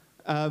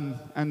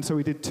 And so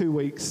we did 2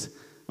 weeks,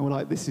 and we're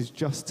like, this is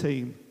just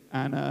team.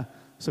 And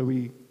so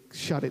we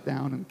shut it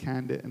down and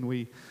canned it, and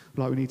we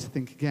need to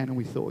think again, and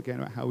we thought again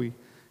about how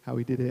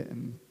we did it,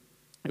 and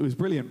it was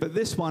brilliant. But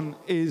this one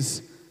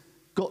is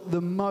got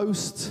the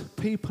most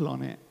people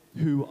on it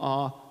who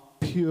are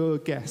pure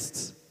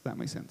guests, if that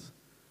makes sense.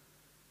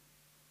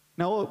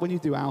 Now, when you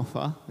do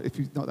Alpha, if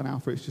you've not done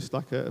Alpha, it's just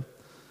like a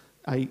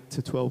 8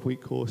 to 12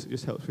 week course. It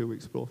just helps people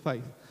explore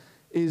faith.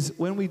 Is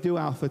when we do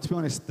Alpha, to be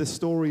honest, the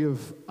story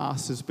of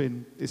us it's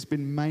been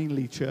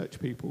mainly church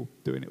people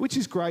doing it, which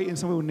is great, and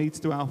some people need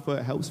to do Alpha.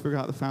 It helps figure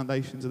out the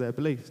foundations of their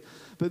beliefs.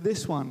 But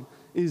this one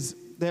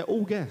they're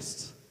all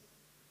guests.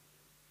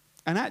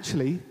 And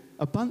actually,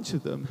 a bunch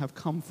of them have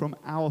come from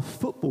our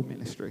football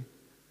ministry.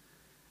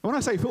 And when I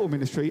say football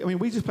ministry, I mean,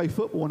 we just play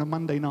football on a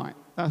Monday night.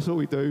 That's what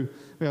we do.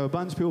 We have a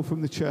bunch of people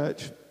from the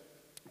church,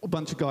 a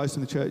bunch of guys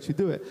from the church who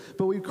do it.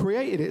 But we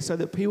created it so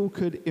that people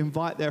could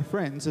invite their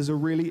friends as a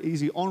really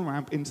easy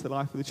on-ramp into the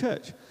life of the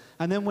church.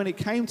 And then when it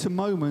came to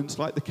moments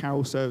like the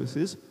carol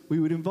services, we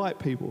would invite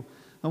people.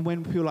 And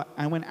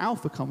when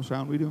Alpha comes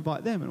around, we'd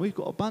invite them. And we've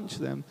got a bunch of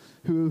them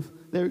who have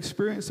their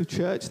experience of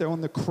church. They're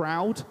on the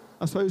crowd.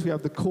 I suppose we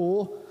have the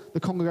core, the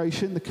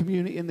congregation, the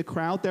community in the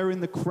crowd. They're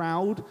in the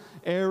crowd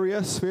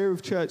area, sphere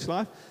of church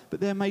life. But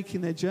they're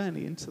making their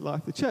journey into the life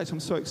of the church. I'm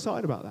so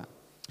excited about that.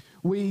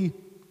 We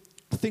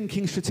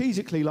thinking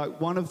strategically, like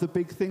one of the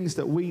big things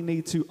that we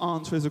need to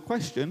answer as a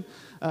question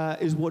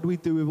is what do we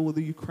do with all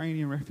the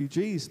Ukrainian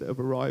refugees that have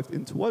arrived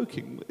into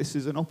Woking? This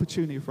is an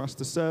opportunity for us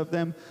to serve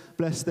them,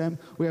 bless them.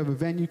 We have a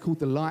venue called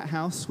the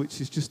Lighthouse, which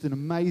is just an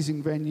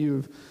amazing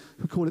venue.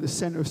 We call it the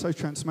Centre of Social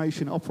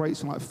Transformation. It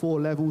operates on like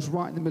 4 levels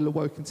right in the middle of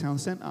Woking Town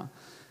Centre.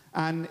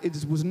 And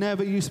it was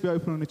never used to be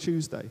open on a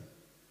Tuesday.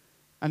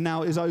 And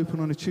now it is open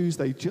on a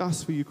Tuesday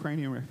just for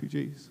Ukrainian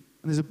refugees.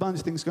 And there's a bunch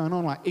of things going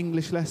on, like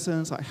English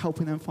lessons, like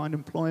helping them find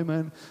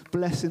employment,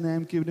 blessing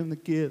them, giving them the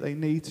gear they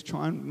need to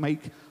try and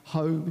make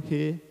home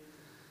here.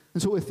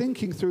 And so what we're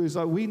thinking through is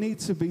like we need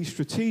to be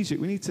strategic.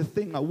 We need to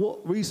think like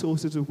what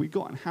resources have we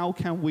got and how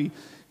can we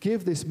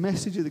give this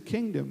message of the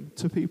kingdom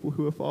to people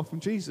who are far from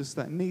Jesus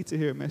that need to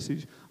hear a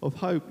message of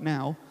hope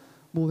now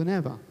more than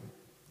ever.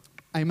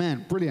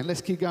 Amen. Brilliant.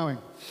 Let's keep going.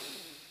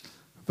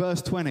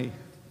 Verse 20.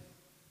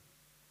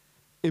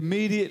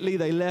 Immediately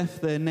they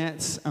left their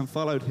nets and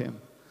followed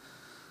him.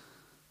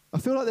 I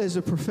feel like there's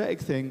a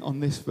prophetic thing on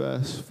this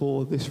verse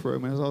for this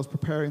room. And as I was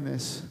preparing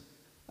this,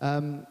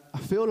 I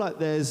feel like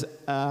there's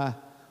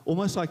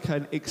almost like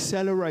an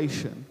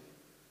acceleration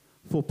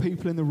for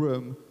people in the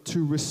room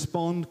to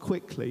respond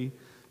quickly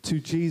to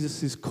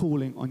Jesus'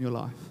 calling on your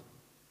life.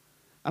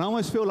 And I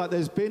almost feel like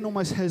there's been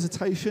almost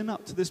hesitation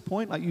up to this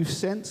point, like you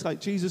sense like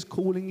Jesus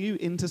calling you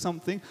into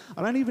something.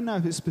 I don't even know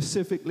if it's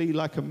specifically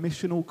like a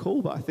missional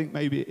call, but I think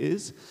maybe it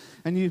is.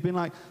 And you've been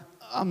like,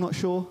 I'm not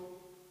sure.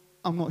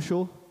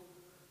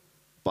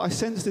 But I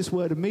sense this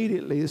word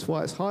immediately, that's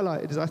why it's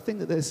highlighted, is I think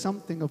that there's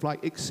something of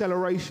like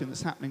acceleration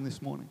that's happening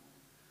this morning.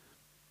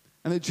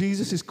 And that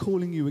Jesus is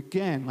calling you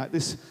again. Like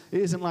this, it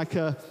isn't like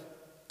a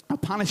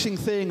punishing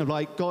thing of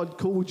like God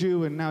called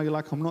you and now you're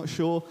like, I'm not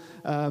sure.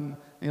 And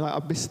you're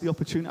like, I missed the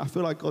opportunity. I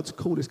feel like God's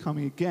call is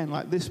coming again.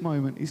 Like this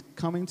moment, He's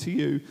coming to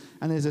you,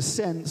 and there's a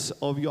sense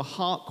of your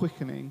heart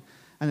quickening,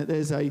 and that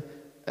there's a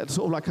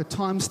sort of like a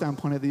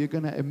timestamp on it that you're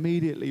going to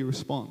immediately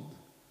respond.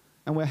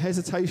 And where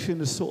hesitation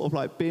has sort of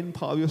like been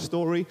part of your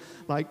story,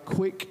 like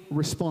quick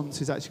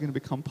response is actually going to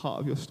become part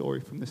of your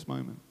story from this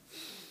moment.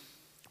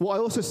 What I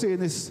also see in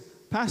this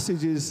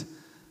passage is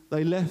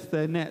they left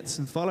their nets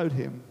and followed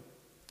Him.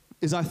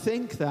 Is I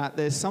think that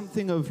there's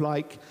something of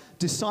like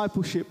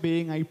discipleship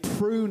being a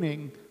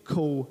pruning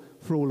call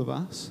for all of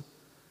us.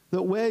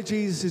 That where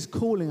Jesus is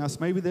calling us,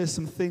 maybe there's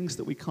some things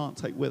that we can't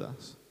take with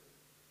us.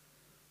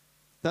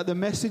 That the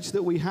message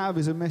that we have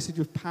is a message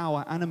of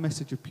power and a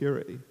message of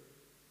purity.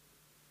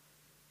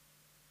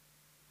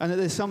 And that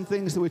there's some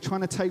things that we're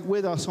trying to take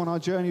with us on our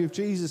journey with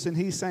Jesus. And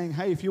He's saying,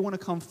 hey, if you want to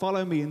come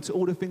follow me into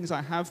all the things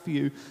I have for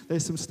you,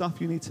 there's some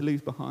stuff you need to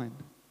leave behind.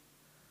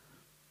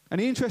 And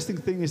the interesting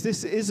thing is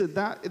this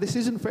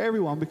isn't for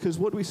everyone, because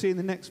what do we see in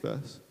the next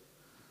verse?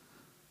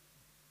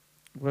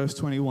 Verse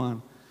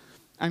 21.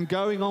 And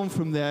going on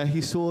from there,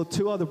 he saw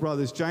two other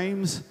brothers,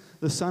 James,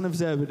 the son of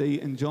Zebedee,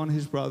 and John,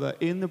 his brother,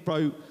 in the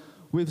boat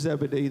with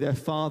Zebedee, their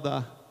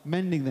father,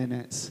 mending their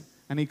nets.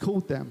 And he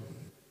called them.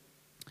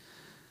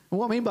 And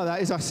what I mean by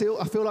that is I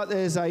feel like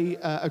there's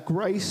a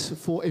grace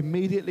for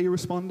immediately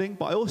responding,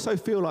 but I also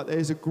feel like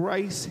there's a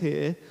grace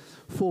here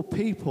for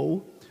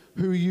people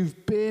who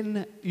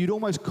you'd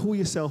almost call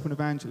yourself an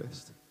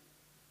evangelist.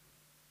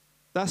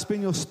 That's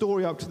been your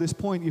story up to this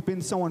point. You've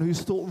been someone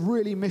who's thought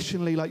really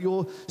missionally, like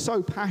you're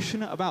so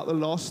passionate about the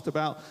lost,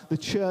 about the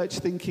church,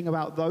 thinking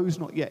about those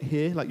not yet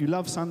here. Like you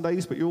love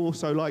Sundays, but you're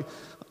also like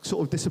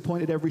sort of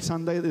disappointed every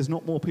Sunday that there's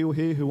not more people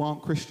here who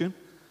aren't Christian.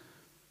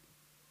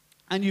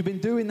 And you've been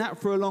doing that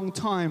for a long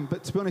time,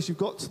 but to be honest, you've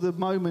got to the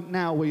moment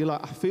now where you're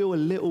like, I feel a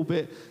little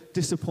bit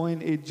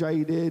disappointed,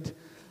 jaded,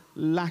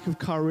 lack of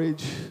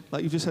courage.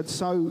 Like you've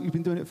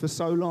been doing it for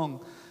so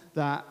long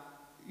that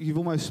you've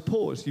almost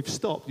paused, you've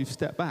stopped, you've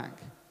stepped back.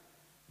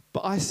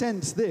 But I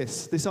sense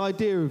this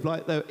idea of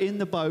like they're in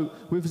the boat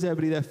with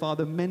Zebedee, their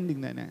father,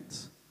 mending their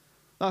nets.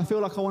 I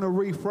feel like I want to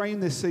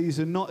reframe this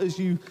season, not as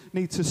you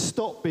need to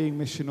stop being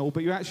missional,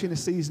 but you're actually in a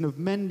season of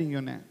mending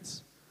your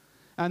nets.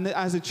 And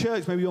as a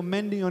church, maybe you're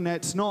mending your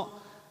nets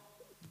not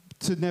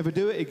to never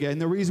do it again.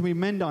 The reason we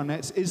mend our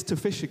nets is to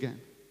fish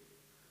again.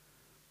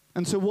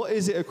 And so what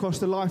is it across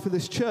the life of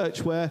this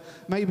church where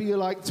maybe you're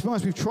like, to be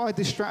honest, we've tried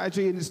this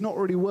strategy and it's not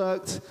really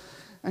worked.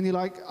 And you're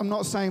like, I'm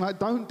not saying like,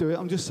 don't do it.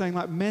 I'm just saying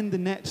like, mend the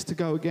nets to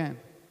go again.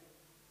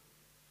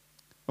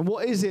 And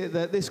what is it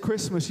that this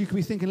Christmas you could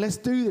be thinking, let's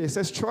do this.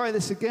 Let's try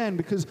this again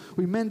because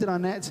we mended our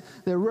nets.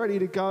 They're ready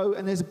to go.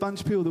 And there's a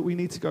bunch of people that we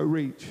need to go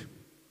reach.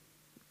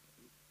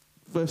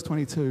 Verse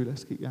 22,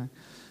 let's keep going.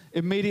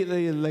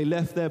 Immediately they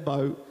left their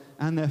boat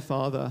and their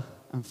father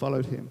and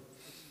followed him.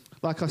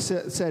 Like I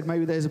said,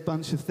 maybe there's a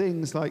bunch of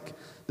things like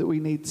that we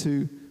need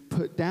to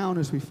put down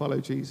as we follow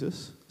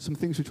Jesus. Some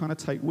things we're trying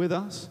to take with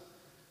us.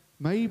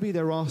 Maybe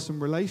there are some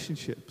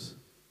relationships.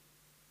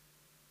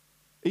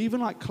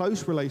 Even like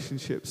close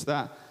relationships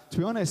that, to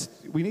be honest,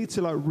 we need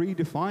to like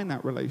redefine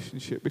that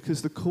relationship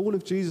because the call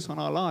of Jesus on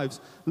our lives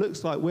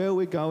looks like where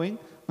we're going.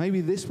 Maybe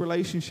this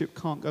relationship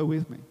can't go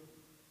with me.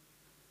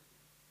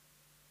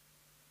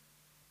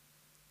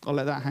 I'll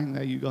let that hang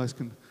there. You guys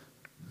can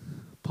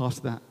pass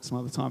that some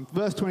other time.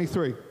 Verse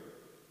 23.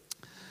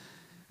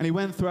 And he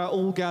went throughout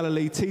all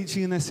Galilee,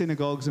 teaching in their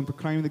synagogues and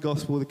proclaiming the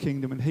gospel of the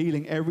kingdom and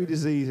healing every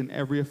disease and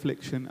every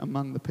affliction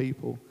among the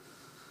people.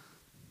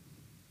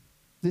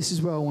 This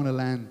is where I want to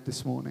land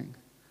this morning.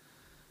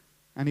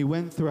 And he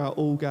went throughout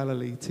all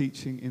Galilee,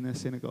 teaching in their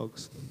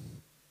synagogues.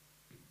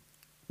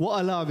 What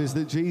I love is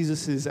that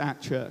Jesus is at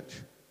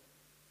church.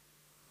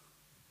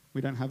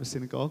 We don't have a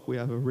synagogue. We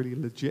have a really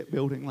legit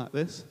building like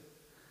this.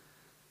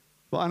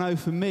 But I know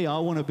for me, I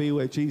want to be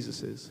where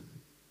Jesus is.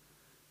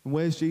 And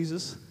where's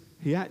Jesus?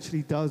 He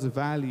actually does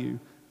value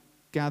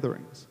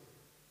gatherings.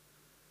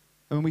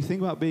 And when we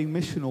think about being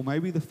missional,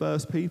 maybe the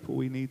first people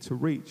we need to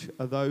reach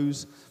are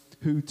those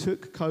who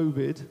took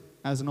COVID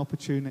as an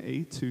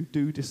opportunity to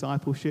do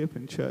discipleship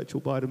and church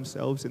all by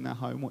themselves in their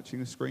home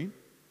watching a screen.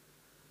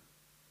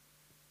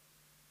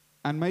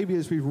 And maybe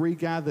as we've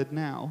regathered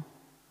now,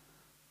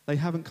 they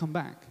haven't come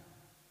back.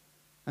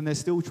 And they're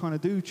still trying to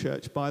do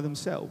church by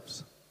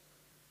themselves.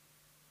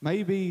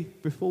 Maybe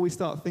before we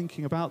start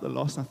thinking about the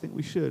lost, I think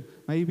we should,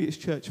 maybe it's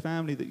church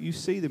family that you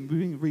see them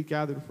being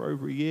regathered for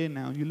over a year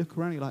now, and you look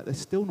around and you're like, they're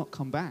still not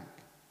come back.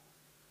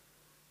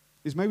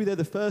 Is maybe they're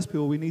the first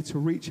people we need to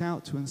reach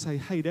out to and say,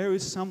 hey, there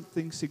is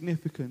something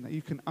significant that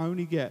you can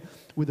only get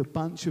with a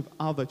bunch of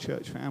other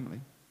church family.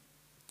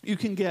 You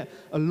can get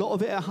a lot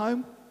of it at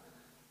home,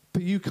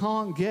 but you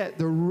can't get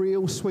the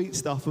real sweet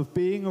stuff of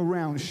being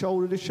around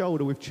shoulder to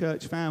shoulder with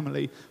church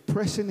family,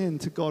 pressing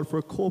into God for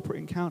a corporate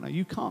encounter.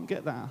 You can't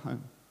get that at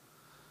home.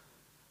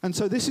 And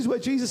so this is where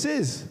Jesus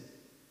is.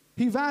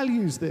 He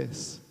values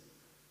this.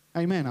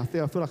 Amen. I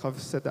feel like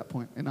I've said that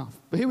point enough.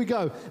 But here we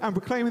go. And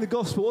proclaiming the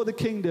gospel of the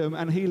kingdom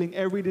and healing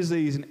every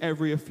disease and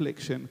every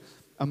affliction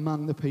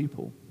among the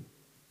people.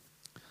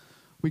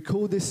 We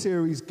called this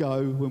series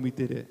Go when we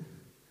did it.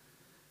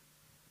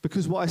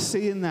 Because what I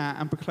see in that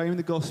and proclaiming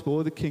the gospel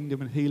of the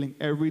kingdom and healing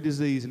every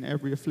disease and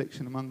every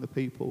affliction among the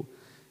people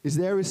is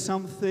there is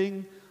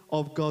something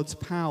of God's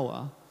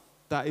power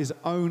that is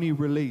only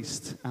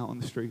released out on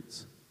the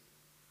streets.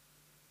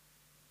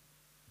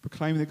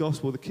 Proclaiming the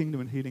gospel of the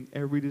kingdom and healing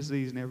every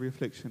disease and every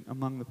affliction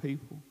among the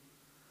people.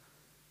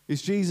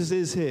 Jesus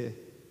is here,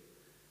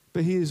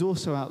 but he is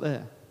also out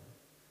there.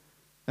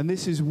 And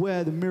this is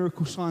where the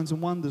miracle signs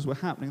and wonders were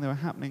happening. They were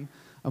happening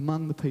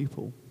among the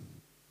people.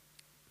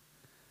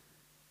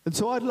 And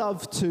so I'd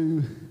love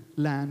to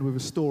land with a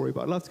story,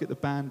 but I'd love to get the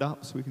band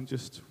up so we can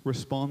just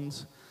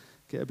respond,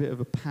 get a bit of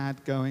a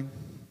pad going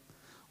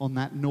on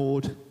that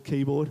Nord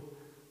keyboard.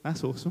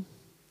 That's awesome.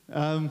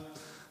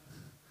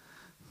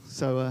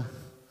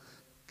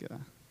 Get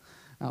that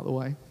out of the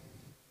way.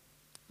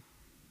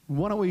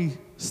 Why don't we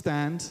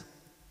stand?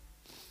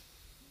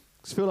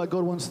 I feel like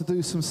God wants to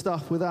do some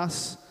stuff with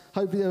us.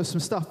 Hopefully there was some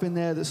stuff in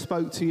there that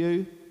spoke to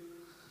you.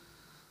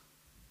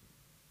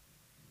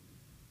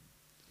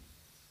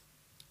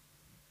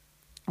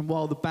 And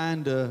while the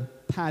band are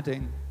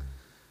padding,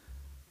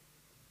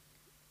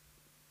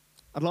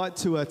 I'd like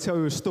to tell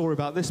you a story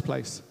about this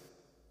place.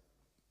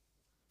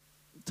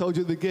 I told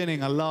you at the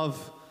beginning, I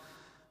love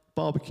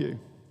barbecue,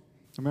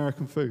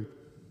 American food.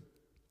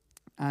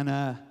 And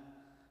a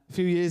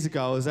few years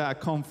ago, I was at a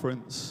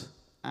conference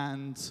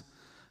and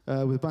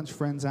with a bunch of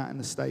friends out in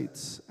the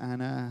States,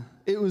 and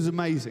it was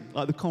amazing.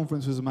 Like, the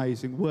conference was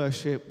amazing.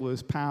 Worship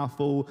was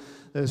powerful.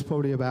 There's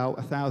probably about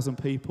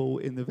 1,000 people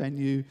in the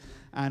venue,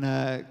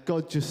 and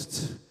God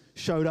just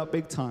showed up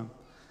big time.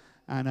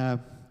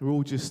 And we're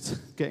all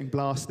just getting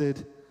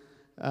blasted.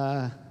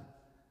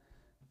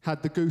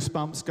 Had the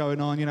goosebumps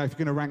going on. You know, if you're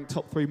going to rank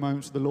top 3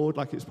 moments of the Lord,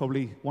 like, it's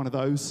probably one of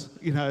those.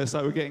 You know,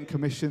 so we're getting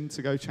commissioned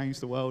to go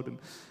change the world.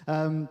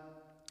 And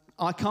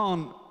I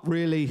can't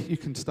really, you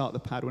can start the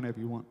pad whenever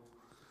you want.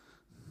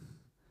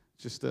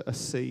 Just a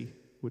C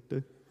would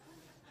do.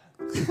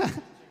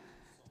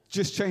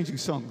 Just changing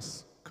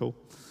songs. Cool.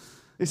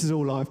 This is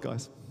all live,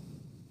 guys.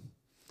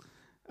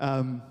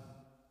 So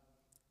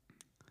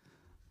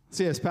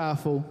yeah, it's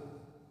powerful.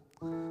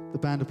 The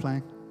band are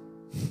playing.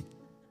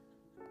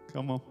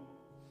 Come on.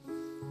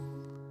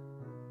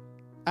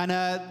 And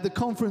the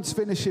conference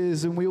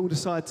finishes and we all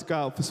decide to go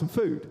out for some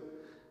food.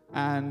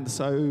 And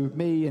so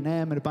me and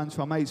Em and a bunch of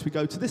our mates, we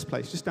go to this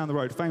place just down the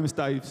road, Famous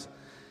Dave's.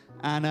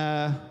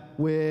 And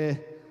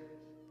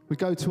we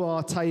go to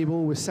our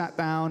table, we're sat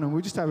down, and we're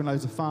just having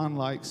loads of fun,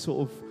 like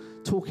sort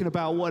of talking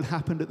about what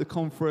happened at the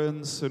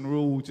conference, and we're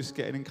all just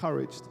getting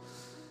encouraged.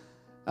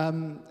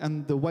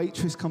 And the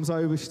waitress comes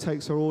over, she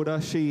takes her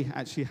order. She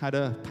actually had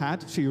a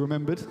pad, she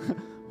remembered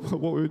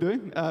what we were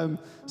doing.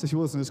 So she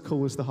wasn't as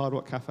cool as the Hard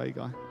Rock Cafe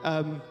guy.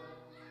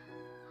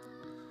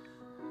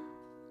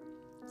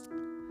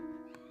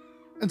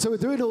 And so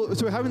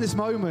we're having this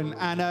moment,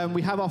 and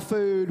we have our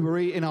food, we're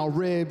eating our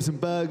ribs and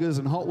burgers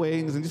and hot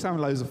wings and just having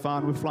loads of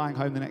fun. We're flying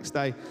home the next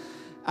day.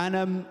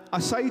 And I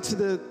say to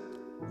the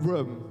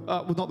room,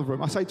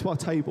 I say to our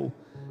table,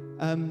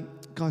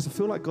 guys, I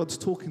feel like God's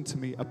talking to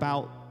me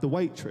about the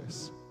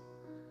waitress.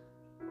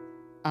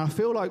 And I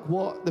feel like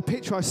what the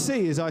picture I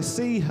see is I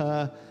see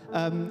her,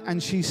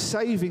 and she's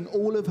saving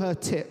all of her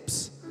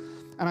tips.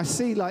 And I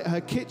see like her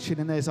kitchen,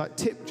 and there's like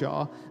tip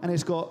jar, and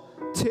it's got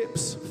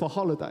tips for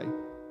holiday.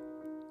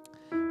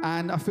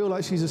 And I feel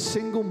like she's a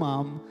single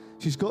mum,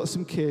 she's got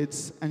some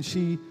kids, and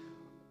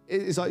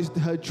it's like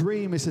her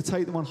dream is to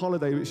take them on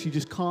holiday, but she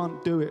just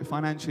can't do it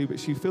financially. But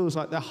she feels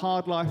like the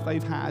hard life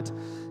they've had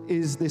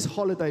is this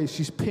holiday.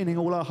 She's pinning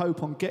all her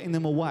hope on getting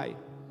them away.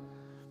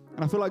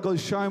 And I feel like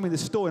God's showing me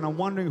this story, and I'm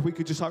wondering if we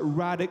could just like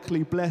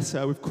radically bless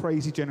her with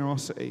crazy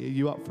generosity. Are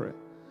you up for it?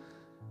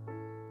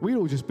 We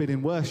all just been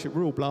in worship.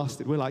 We're all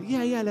blasted. We're like,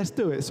 yeah, let's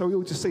do it. So we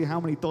all just see how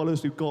many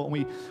dollars we've got,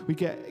 and we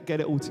get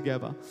it all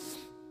together.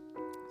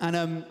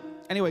 And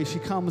anyway, she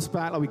comes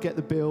back, like we get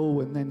the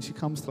bill, and then she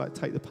comes to like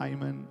take the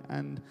payment.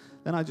 And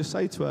then I just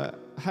say to her,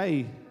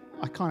 hey,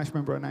 I can't actually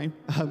remember her name,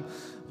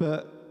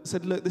 but I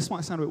said, look, this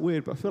might sound a bit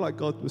weird, but I feel like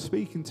God was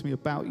speaking to me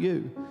about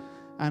you.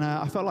 And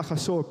I felt like I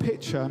saw a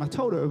picture, and I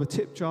told her of a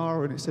tip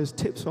jar, and it says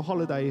tips for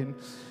holiday. And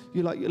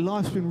you're like, your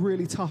life's been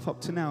really tough up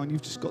to now, and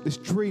you've just got this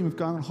dream of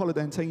going on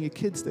holiday and taking your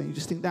kids there. You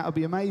just think that would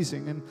be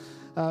amazing.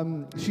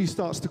 And she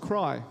starts to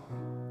cry.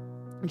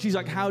 And she's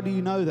like, how do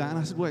you know that? And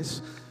I said, well,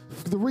 it's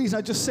the reason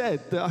I just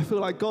said, that I feel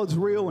like God's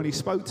real and he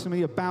spoke to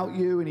me about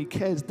you and he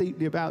cares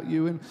deeply about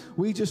you. And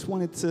we just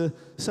wanted to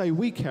say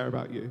we care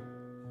about you.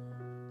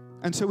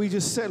 And so we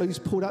just said, we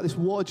just pulled out this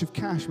wad of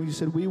cash and we just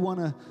said, we want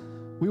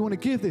to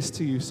give this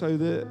to you so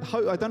that,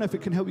 I don't know if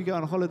it can help you go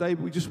on a holiday,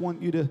 but we just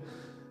want you to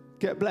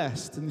get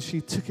blessed. And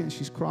she took it and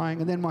she's crying.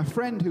 And then my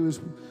friend who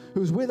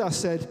was with us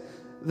said,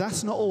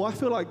 that's not all. I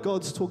feel like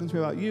God's talking to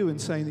me about you and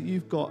saying that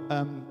you've got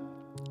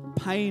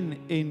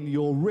pain in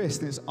your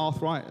wrist and it's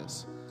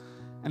arthritis.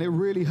 And it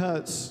really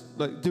hurts,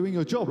 like, doing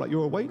your job. Like,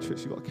 you're a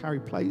waitress. You've got to carry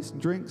plates and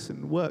drinks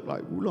and work,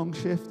 like, long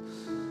shift.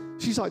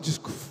 She's, like,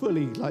 just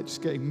fully, like,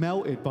 just getting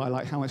melted by,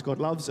 like, how much God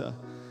loves her.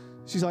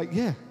 She's like,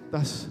 yeah,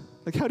 that's,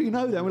 like, how do you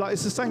know that? We're like,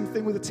 it's the same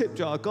thing with the tip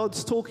jar.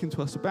 God's talking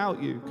to us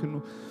about you.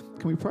 Can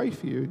we pray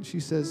for you? And she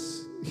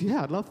says,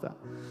 yeah, I'd love that.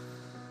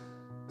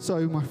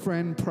 So my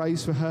friend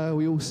prays for her.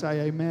 We all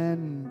say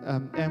amen.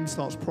 Em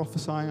starts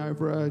prophesying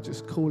over her,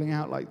 just calling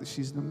out like that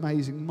she's an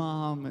amazing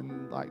mom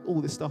and like all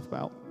this stuff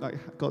about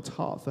like God's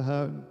heart for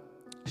her. And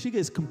she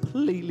gets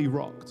completely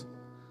rocked.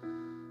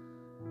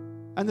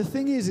 And the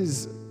thing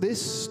is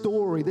this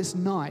story, this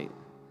night,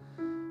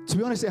 to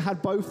be honest, it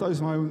had both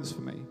those moments for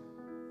me.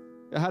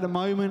 It had a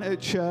moment at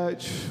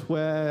church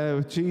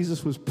where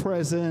Jesus was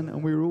present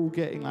and we were all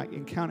getting like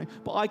encountering.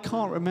 But I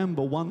can't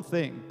remember one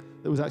thing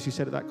that was actually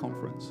said at that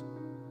conference.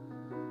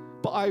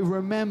 But I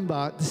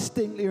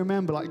distinctly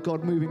remember like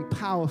God moving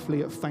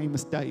powerfully at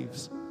Famous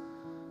Dave's.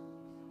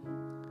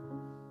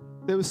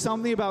 There was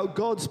something about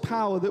God's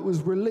power that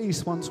was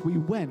released once we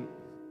went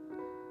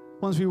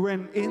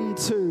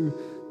into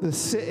the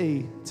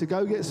city to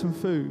go get some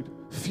food,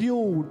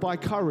 fueled by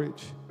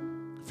courage,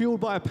 fueled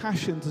by a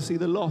passion to see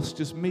the lost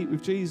just meet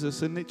with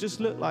Jesus. And it just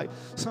looked like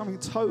something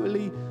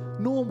totally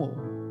normal.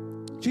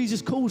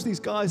 Jesus calls these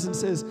guys and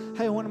says,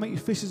 hey, I want to make you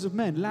fishers of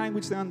men,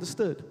 language they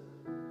understood.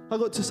 I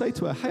got to say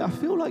to her, hey, I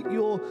feel like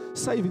you're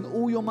saving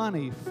all your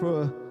money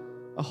for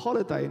a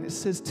holiday, and it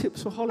says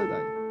tips for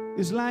holiday.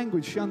 It's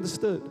language she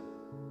understood.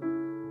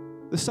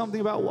 There's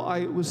something about what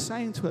I was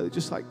saying to her that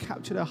just like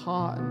captured her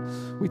heart,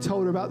 and we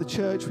told her about the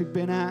church we'd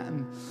been at,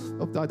 and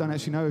I don't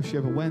actually know if she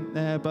ever went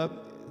there,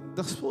 but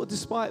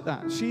despite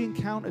that, she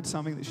encountered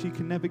something that she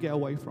can never get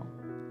away from.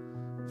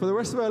 For the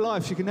rest of her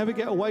life, she can never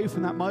get away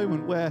from that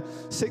moment where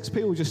 6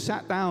 people just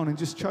sat down and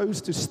just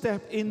chose to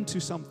step into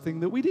something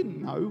that we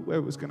didn't know where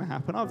it was going to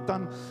happen. I've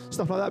done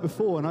stuff like that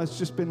before, and I've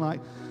just been like,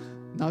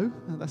 no,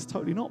 that's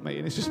totally not me.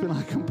 And it's just been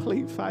like a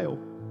complete fail.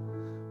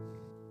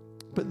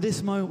 But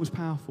this moment was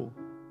powerful.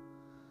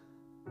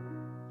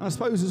 And I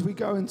suppose as we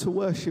go into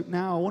worship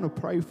now, I want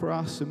to pray for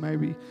us, and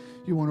maybe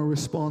you want to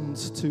respond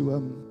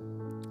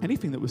to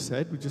anything that was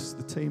said.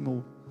 The team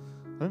will,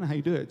 I don't know how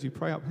you do it. Do you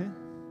pray up here?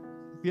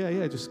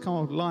 Yeah, just come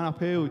on, line up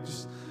here. We'll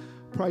just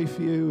pray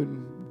for you,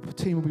 and the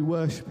team will be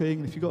worshiping.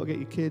 And if you've got to get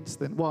your kids,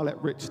 then, well, I'll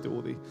let Rich do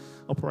all the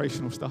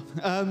operational stuff.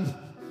 I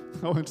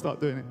won't start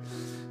doing it.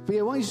 But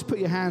yeah, why don't you just put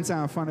your hands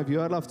out in front of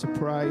you? I'd love to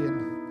pray,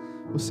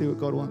 and we'll see what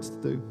God wants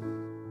to do.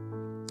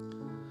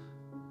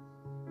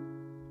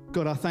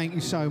 God, I thank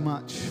you so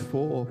much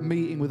for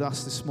meeting with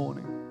us this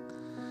morning.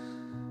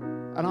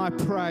 And I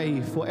pray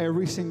for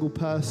every single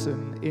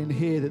person in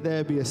here that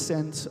there be a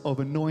sense of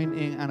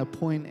anointing and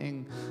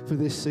appointing for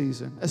this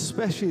season,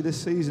 especially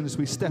this season as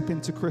we step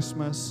into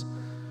Christmas.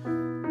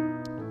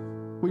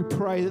 We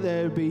pray that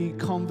there be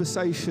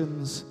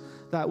conversations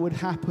that would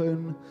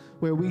happen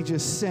where we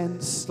just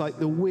sense like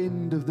the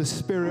wind of the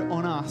Spirit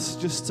on us,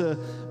 just to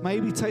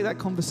maybe take that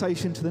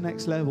conversation to the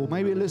next level.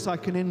 Maybe it looks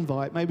like an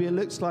invite. Maybe it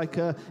looks like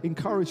an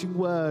encouraging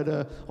word,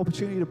 an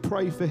opportunity to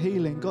pray for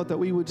healing. God, that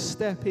we would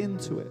step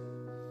into it.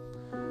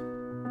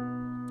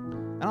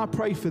 And I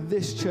pray for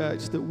this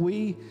church that it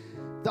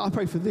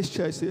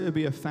would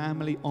be a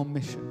family on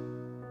mission.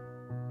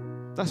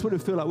 That's what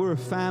it feels like. We're a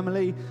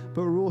family,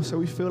 but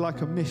we feel like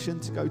a mission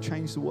to go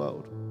change the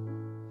world.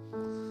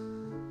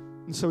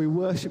 And so we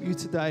worship you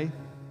today.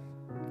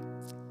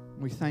 And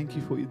we thank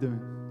you for what you're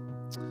doing.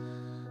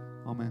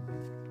 Amen.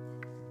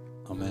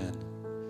 Amen.